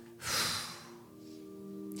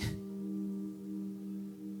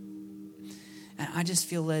 And I just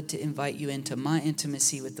feel led to invite you into my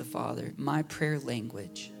intimacy with the Father, my prayer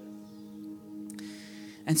language.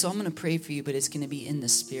 And so I'm going to pray for you, but it's going to be in the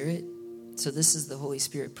Spirit. So this is the Holy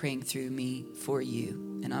Spirit praying through me for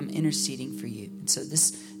you. And I'm interceding for you. And so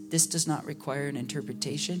this does not require an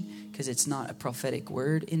interpretation because it's not a prophetic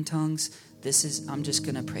word in tongues. I'm just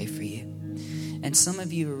going to pray for you. And some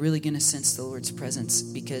of you are really going to sense the Lord's presence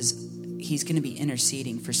because he's going to be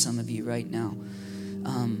interceding for some of you right now.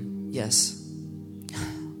 Yes.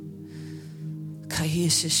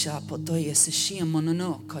 Kahisha potoya sishia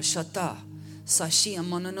monono kashata sashia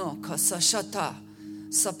monono kasashata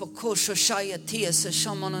sapokosho shaya tia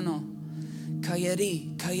sashamonono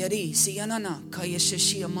kayari siyanana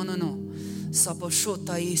kayashishia monono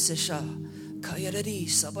saposhota isasha kayari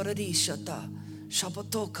sabarari shata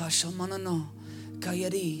shapotoka shamonono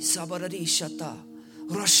kayari sabarari shata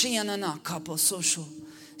roshianana kapososho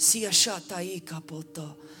siashata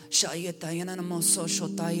ikapoto Shayeta yanamo so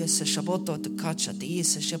shotaya se shaboto to kacha the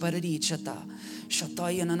se shabaradi chata.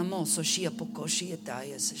 Shataya nanamo so shiapoko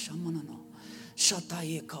shiataya se shamonano.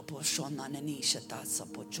 Shataya kapo shonanani shata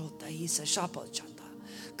sapochota isa shapo chata.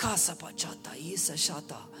 Casa pachata isa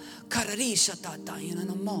shata. Karari shata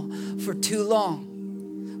yanamo. For too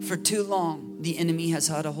long, the enemy has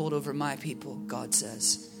had a hold over my people, God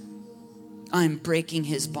says. I'm breaking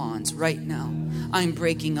his bonds right now. I'm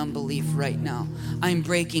breaking unbelief right now. I'm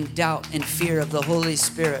breaking doubt and fear of the Holy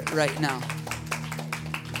Spirit right now.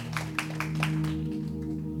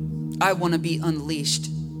 I want to be unleashed.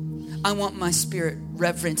 I want my spirit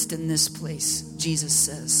reverenced in this place, Jesus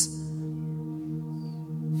says.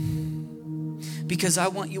 Because I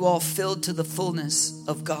want you all filled to the fullness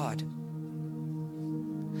of God.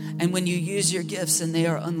 And when you use your gifts and they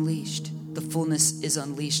are unleashed, the fullness is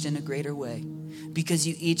unleashed in a greater way because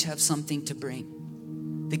you each have something to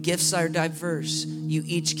bring. The gifts are diverse. You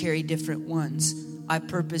each carry different ones. I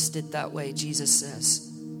purposed it that way, Jesus says.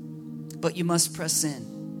 But you must press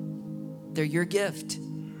in. They're your gift.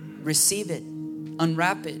 Receive it.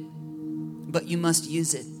 unwrap it, but you must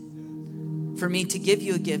use it. For me to give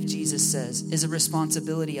you a gift, Jesus says, is a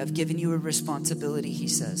responsibility. I've given you a responsibility, he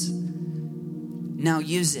says. Now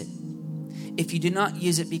use it. If you do not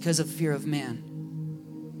use it because of fear of man,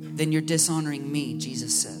 then you're dishonoring me,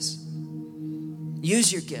 Jesus says.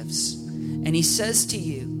 Use your gifts. And he says to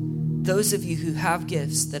you, those of you who have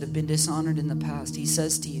gifts that have been dishonored in the past, he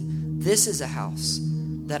says to you, this is a house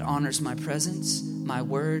that honors my presence, my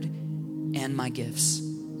word, and my gifts.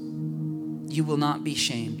 You will not be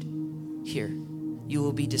shamed here. You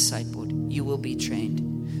will be discipled. You will be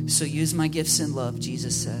trained. So use my gifts in love,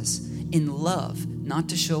 Jesus says. In love, not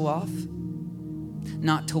to show off,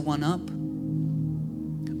 not to one up,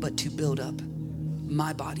 but to build up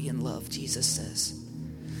my body in love, Jesus says.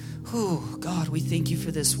 Oh, God, we thank you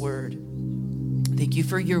for this word. Thank you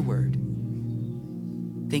for your word.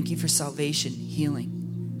 Thank you for salvation,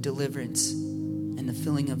 healing, deliverance, and the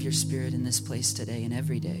filling of your spirit in this place today and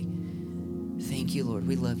every day. Thank you, Lord.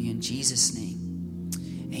 We love you in Jesus' name.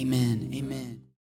 Amen. Amen.